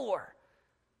your core,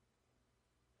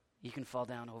 you can fall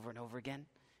down over and over again,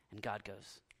 and God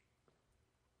goes,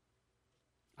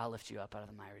 I'll lift you up out of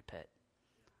the miry pit.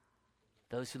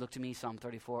 Those who look to me, Psalm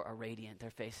 34, are radiant. Their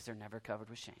faces are never covered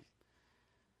with shame.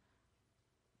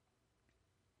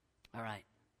 All right.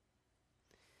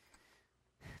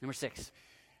 Number 6,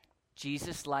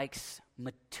 Jesus likes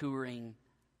maturing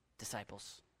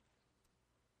disciples.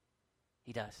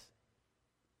 He does.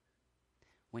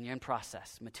 When you're in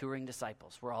process, maturing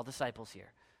disciples. We're all disciples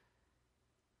here.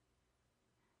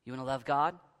 You want to love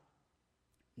God?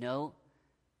 Know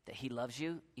that he loves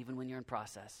you even when you're in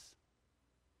process.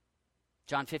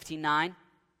 John 15:9 is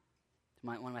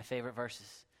one of my favorite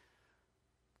verses.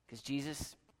 Because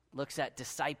Jesus looks at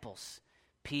disciples,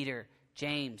 Peter,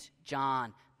 James,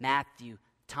 John, Matthew,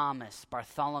 Thomas,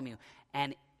 Bartholomew.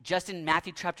 And just in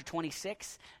Matthew chapter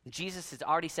 26, Jesus has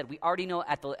already said, we already know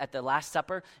at the Last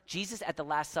Supper, Jesus at the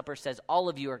Last Supper says, all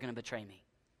of you are going to betray me.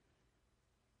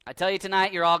 I tell you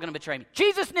tonight, you're all going to betray me.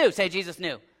 Jesus knew. Say, Jesus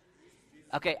knew.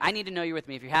 Okay, I need to know you're with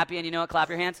me. If you're happy and you know it, clap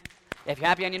your hands. If you're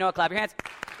happy and you know it, clap your hands.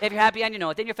 If you're happy and you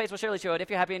know it, then your face will surely show it. If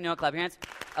you're happy and you know it, clap your hands.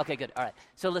 Okay, good. All right.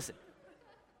 So listen.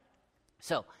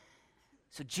 So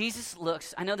Jesus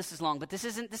looks, I know this is long, but this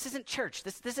isn't church.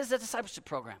 This is a discipleship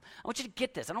program. I want you to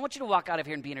get this. I don't want you to walk out of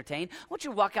here and be entertained. I want you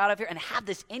to walk out of here and have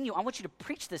this in you. I want you to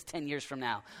preach this 10 years from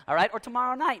now, all right? Or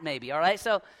tomorrow night maybe, all right?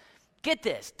 So get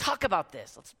this. Talk about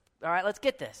this. Let's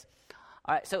get this.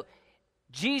 All right, so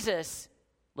Jesus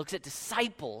looks at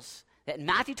disciples that in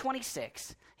Matthew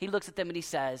 26, he looks at them and he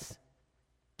says,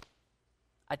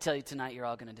 I tell you tonight, you're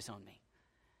all going to disown me.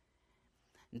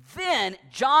 Then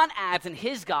John adds in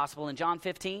his gospel in John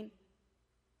 15,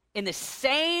 in the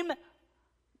same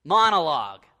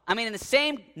monologue, in the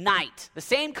same night, the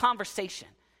same conversation,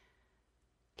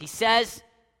 he says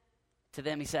to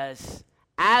them,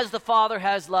 as the Father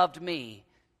has loved me,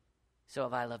 so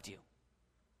have I loved you.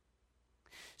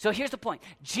 So here's the point.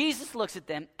 Jesus looks at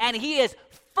them, and he is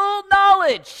full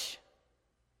knowledge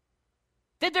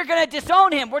that they're going to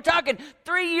disown him. We're talking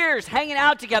 3 years hanging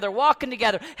out together, walking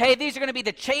together. Hey, these are going to be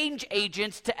the change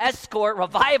agents to escort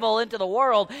revival into the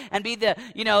world and be the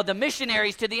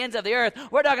missionaries to the ends of the earth.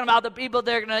 We're talking about the people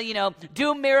that are going to,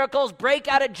 do miracles, break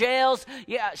out of jails,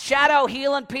 shadow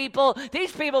healing people.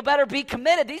 These people better be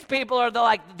committed. These people are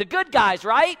the good guys,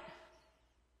 right?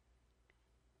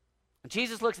 When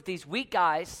Jesus looks at these weak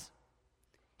guys,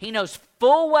 he knows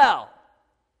full well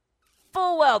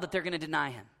that they're going to deny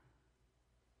him.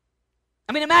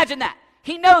 Imagine that.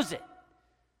 He knows it.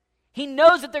 He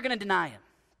knows that they're going to deny him.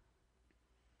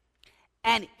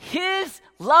 And his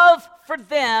love for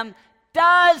them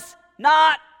does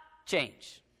not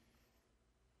change.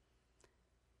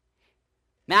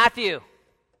 Matthew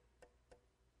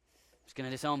is going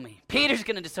to disown me. Peter's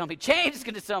going to disown me. James is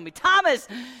going to disown me. Thomas,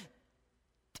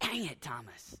 dang it,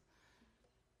 Thomas.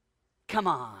 Come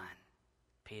on,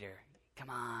 Peter. Come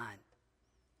on.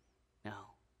 No.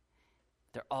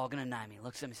 They're all going to deny me.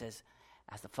 Looks at him and says,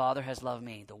 as the Father has loved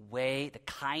me, the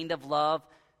kind of love,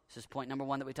 this is point number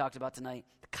 1 that we talked about tonight,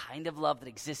 the kind of love that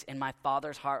exists in my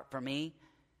Father's heart for me,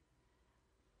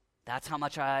 that's how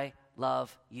much I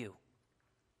love you.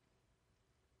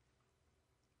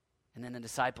 And then the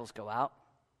disciples go out,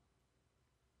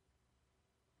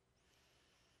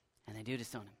 and they do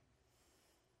disown him.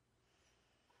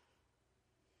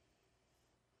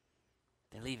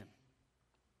 They leave him.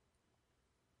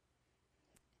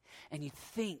 And you'd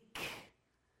think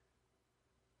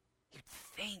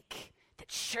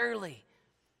that surely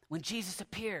when Jesus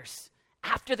appears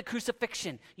after the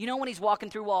crucifixion, when he's walking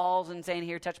through walls and saying,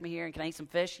 here, touch me here, and can I eat some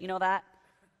fish? You know that?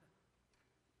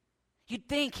 You'd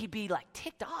think he'd be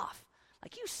ticked off.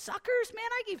 You suckers, man,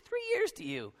 I gave 3 years to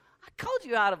you. I called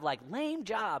you out of lame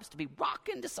jobs to be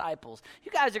rocking disciples.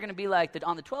 You guys are going to be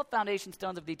on the 12 foundation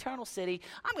stones of the eternal city.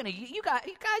 You guys,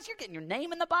 you're getting your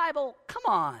name in the Bible. Come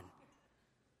on.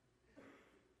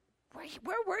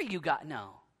 Where were you guys?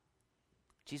 No.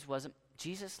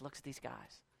 Jesus looks at these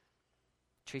guys,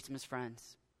 treats them as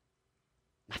friends.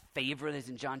 My favorite is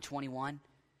in John 21.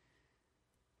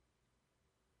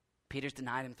 Peter's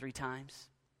denied him 3 times.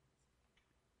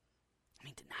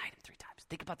 Denied him 3 times.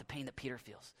 Think about the pain that Peter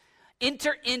feels.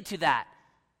 Enter into that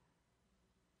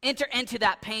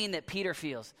pain that Peter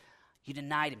feels. You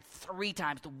denied him 3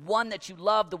 times. The one that you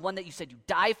loved, the one that you said you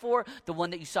die for, the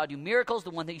one that you saw do miracles, the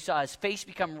one that you saw his face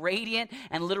become radiant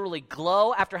and literally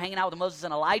glow after hanging out with Moses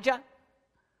and Elijah.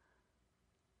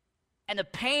 And the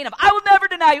pain of, I will never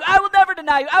deny you, I will never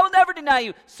deny you, I will never deny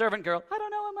you. Servant girl, I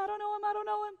don't know him, I don't know him, I don't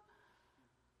know him.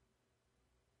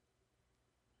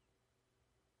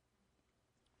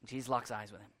 Jesus locks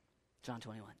eyes with him. John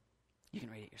 21. You can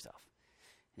read it yourself.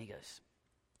 And he goes,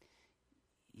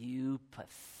 you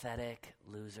pathetic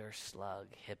loser, slug,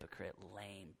 hypocrite,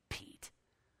 lame Pete.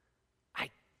 I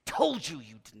told you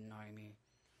you didn't know me.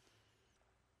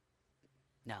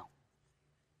 No.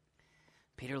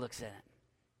 Peter looks at him.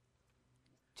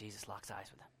 Jesus locks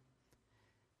eyes with him.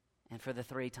 And for the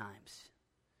 3 times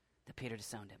that Peter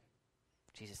disowned him,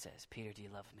 Jesus says, Peter, do you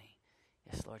love me?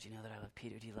 Yes, Lord, you know that I love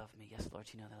Peter. Do you love me? Yes,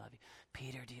 Lord, you know that I love you.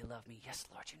 Peter, do you love me? Yes,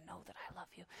 Lord, you know that I love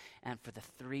you. And for the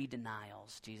 3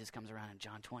 denials, Jesus comes around in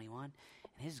John 21,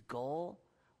 and his goal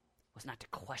was not to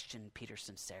question Peter's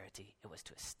sincerity. It was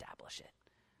to establish it.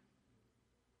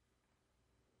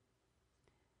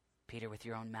 Peter, with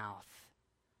your own mouth,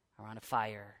 around a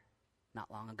fire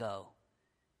not long ago,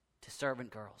 to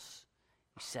servant girls,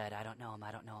 You said, I don't know him,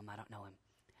 I don't know him, I don't know him.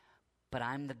 But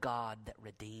I'm the God that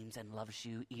redeems and loves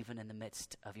you even in the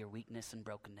midst of your weakness and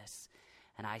brokenness.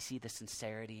 And I see the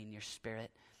sincerity in your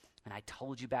spirit. And I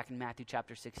told you back in Matthew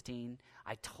chapter 16,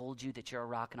 I told you that you're a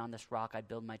rock, and on this rock I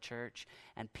build my church.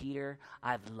 And Peter,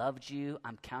 I've loved you.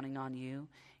 I'm counting on you.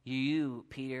 You,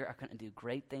 Peter, are going to do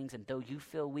great things. And though you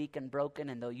feel weak and broken,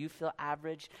 and though you feel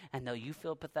average, and though you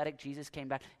feel pathetic, Jesus came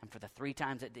back. And for the 3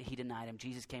 times that he denied him,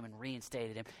 Jesus came and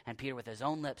reinstated him. And Peter with his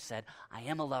own lips said, I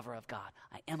am a lover of God.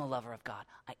 I am a lover of God.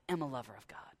 I am a lover of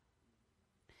God.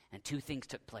 And 2 things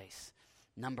took place.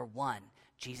 Number 1,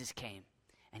 Jesus came.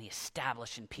 And he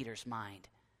established in Peter's mind,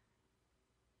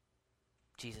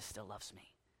 Jesus still loves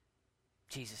me.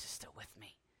 Jesus is still with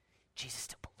me. Jesus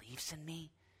still believes in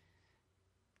me.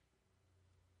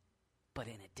 But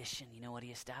in addition, you know what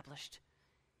he established?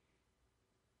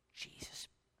 Jesus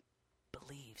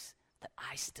believes that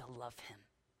I still love him.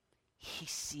 He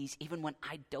sees, even when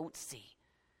I don't see,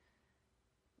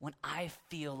 when I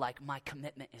feel like my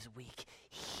commitment is weak,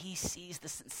 he sees the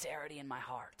sincerity in my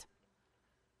heart.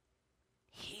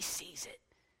 He sees it.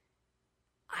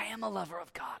 I am a lover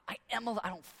of God. I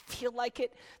don't feel like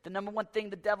it. The number 1 thing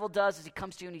the devil does is he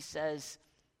comes to you and he says,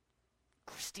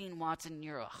 Christine Watson,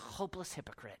 you're a hopeless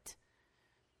hypocrite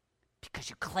because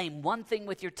you claim one thing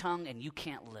with your tongue and you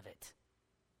can't live it.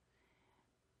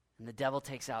 And the devil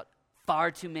takes out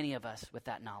far too many of us with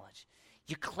that knowledge.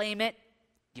 You claim it,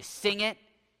 you sing it,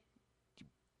 you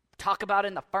talk about it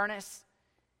in the furnace,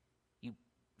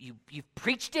 you've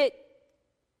preached it,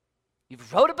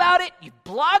 you've wrote about it, you've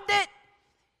blogged it,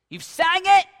 you've sang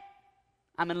it.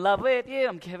 I'm in love with you.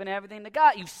 I'm giving everything to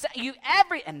God.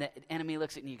 And the enemy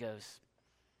looks at you and he goes,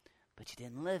 but you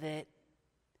didn't live it.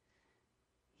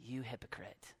 You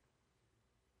hypocrite.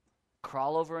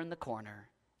 Crawl over in the corner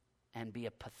and be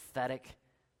a pathetic,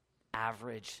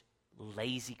 average,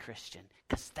 lazy Christian,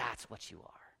 because that's what you are.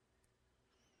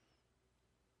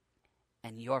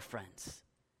 And your friends,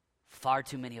 far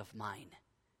too many of mine,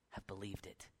 have believed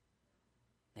it.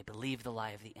 They believe the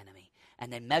lie of the enemy.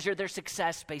 And they measure their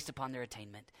success based upon their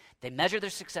attainment. They measure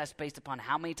their success based upon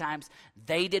how many times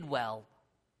they did well.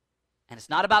 And it's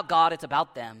not about God, it's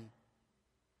about them.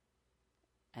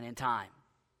 And in time,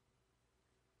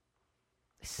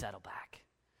 they settle back.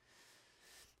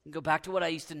 And go back to what I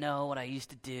used to know, what I used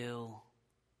to do.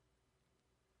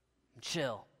 And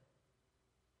chill.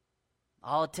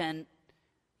 I'll attend,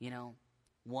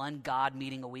 one God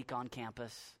meeting a week on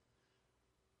campus.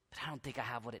 But I don't think I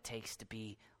have what it takes to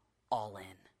be all in.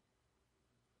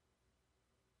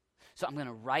 So I'm going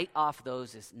to write off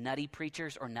those as nutty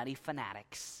preachers or nutty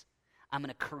fanatics. I'm going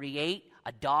to create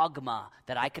a dogma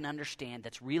that I can understand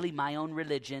that's really my own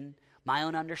religion, my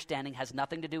own understanding, has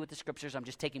nothing to do with the scriptures. I'm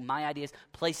just taking my ideas,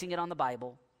 placing it on the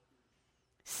Bible.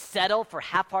 Settle for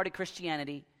half-hearted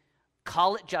Christianity,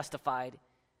 call it justified,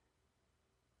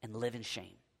 and live in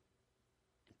shame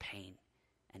and pain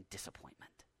and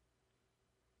disappointment.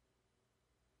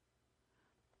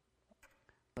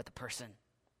 But the person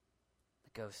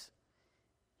that goes,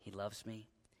 he loves me,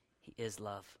 he is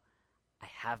love, I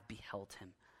have beheld him,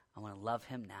 I want to love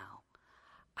him now,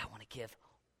 I want to give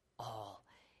all.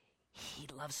 He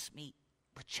loves me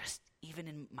with even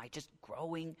in my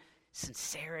growing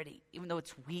sincerity, even though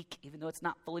it's weak, even though it's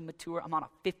not fully mature. I'm on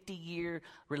a 50-year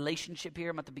relationship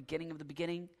here. I'm at the beginning of the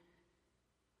beginning.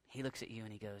 He looks at you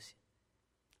and he goes,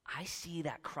 I see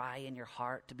that cry in your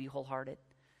heart to be wholehearted.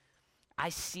 I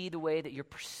see the way that you're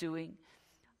pursuing.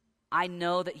 I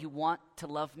know that you want to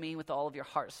love me with all of your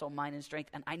heart, soul, mind, and strength.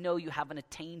 And I know you haven't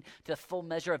attained to the full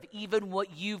measure of even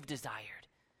what you've desired.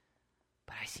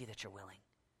 But I see that you're willing.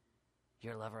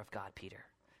 You're a lover of God, Peter.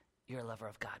 You're a lover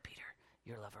of God, Peter.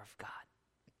 You're a lover of God.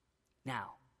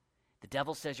 Now, the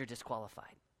devil says you're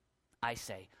disqualified. I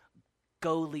say,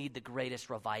 go lead the greatest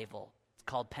revival. It's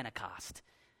called Pentecost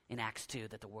in Acts 2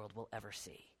 that the world will ever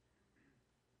see.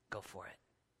 Go for it.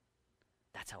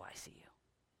 That's how I see you.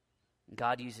 And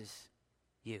God uses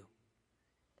you,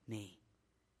 me.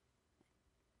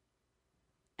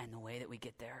 And the way that we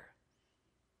get there,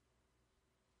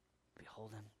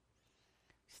 behold him,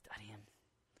 study him.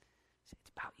 Say,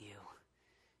 it's about you.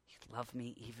 You love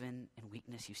me even in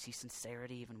weakness. You see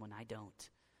sincerity even when I don't.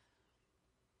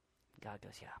 God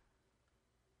goes, yeah.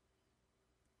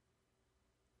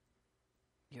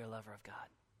 You're a lover of God.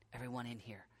 Everyone in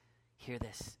here, hear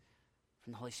this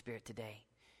from the Holy Spirit today.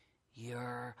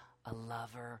 You're a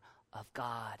lover of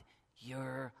God.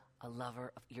 You're a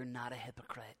lover of, you're not a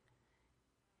hypocrite.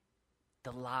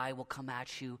 The lie will come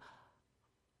at you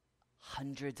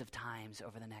hundreds of times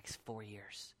over the next 4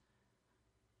 years.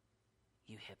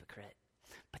 You hypocrite.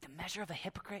 But the measure of a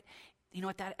hypocrite You know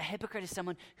what a hypocrite is?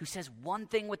 Someone who says one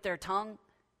thing with their tongue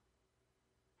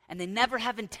and they never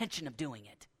have intention of doing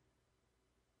it.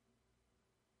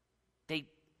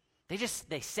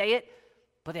 They say it,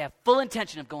 but they have full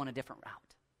intention of going a different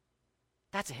route.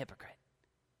 That's a hypocrite.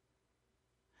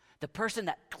 The person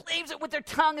that claims it with their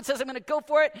tongue and says, I'm going to go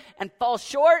for it, and falls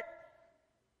short,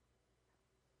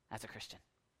 that's a Christian.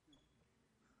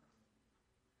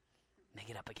 Make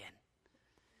it up again.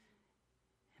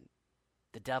 And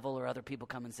the devil or other people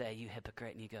come and say, you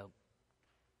hypocrite, and you go,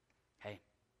 hey,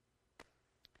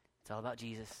 it's all about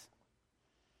Jesus.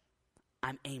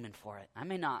 I'm aiming for it. I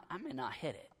may not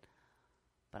hit it,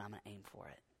 but I'm going to aim for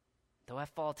it. Though I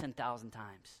fall 10,000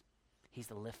 times, he's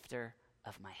the lifter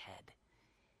of my head.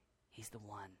 He's the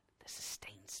one that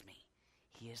sustains me.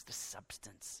 He is the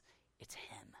substance. It's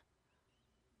him.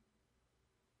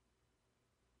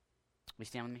 Will you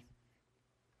stand with me?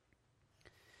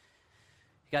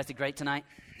 You guys did great tonight.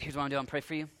 Here's what I'm going to do. I'm going to pray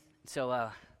for you.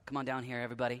 So come on down here,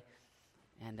 everybody.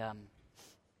 And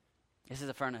this is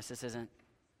a furnace. This isn't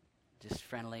just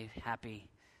friendly, happy,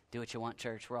 do what you want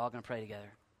church. We're all going to pray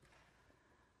together.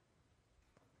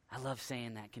 I love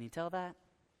saying that. Can you tell that?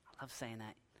 I love saying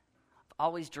that. I've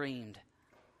always dreamed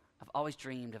of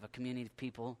a community of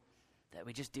people that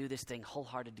we just do this thing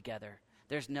wholehearted together.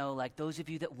 There's no, like, those of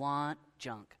you that want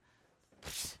junk.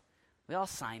 We all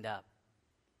signed up.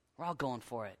 We're all going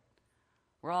for it.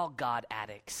 We're all God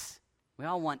addicts. We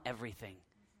all want everything.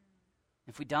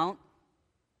 If we don't,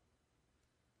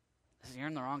 you're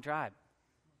in the wrong tribe.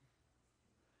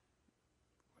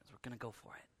 We're going to go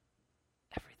for it.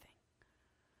 Everything.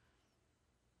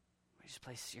 Just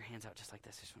place your hands out just like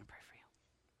this. I just want to pray for you.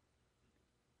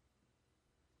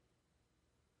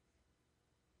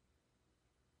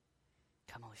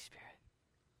 Come, Holy Spirit.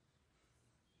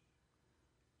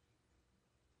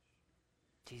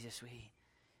 Jesus, we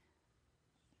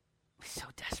so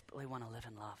desperately want to live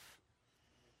in love.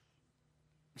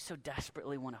 We so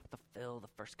desperately want to fulfill the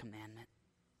first commandment.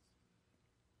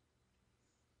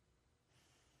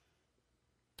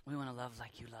 We want to love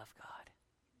like you love, God.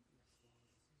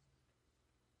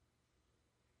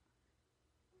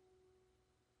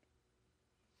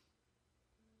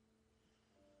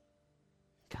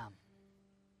 Come.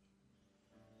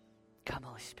 Come,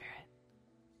 Holy Spirit.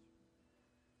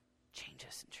 Change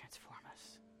us and transform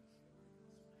us.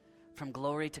 From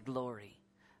glory to glory,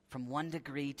 from one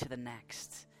degree to the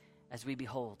next, as we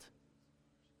behold.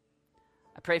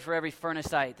 I pray for every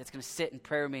furnaceite that's going to sit in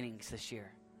prayer meetings this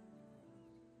year.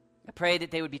 I pray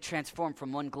that they would be transformed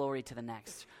from one glory to the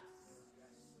next,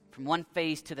 from one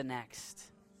phase to the next.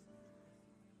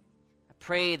 I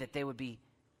pray that they would be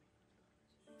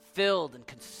filled and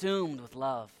consumed with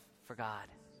love for God.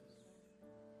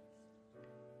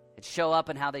 It'd show up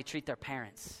in how they treat their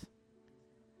parents.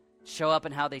 It'd show up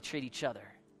in how they treat each other.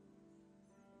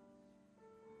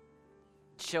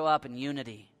 It'd show up in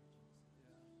unity.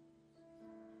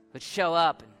 It'd show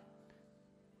up in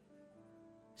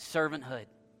servanthood.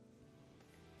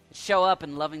 It'd show up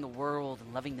in loving the world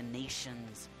and loving the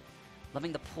nations,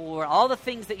 loving the poor, all the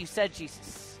things that you said,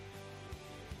 Jesus.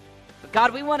 But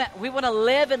God, we want to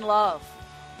live in love.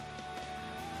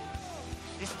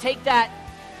 Just take that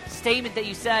statement that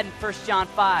you said in 1 John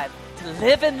 5, to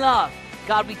live in love.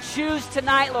 God, we choose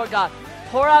tonight, Lord God,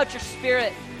 pour out your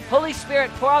Spirit. Holy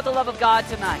Spirit, pour out the love of God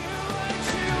tonight.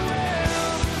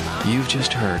 You've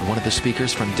just heard one of the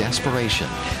speakers from Desperation,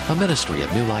 a ministry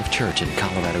of New Life Church in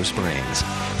Colorado Springs.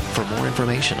 For more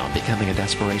information on becoming a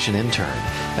Desperation intern,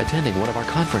 attending one of our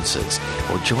conferences,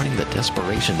 or joining the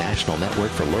Desperation National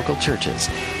Network for local churches,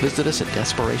 visit us at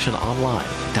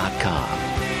desperationonline.com.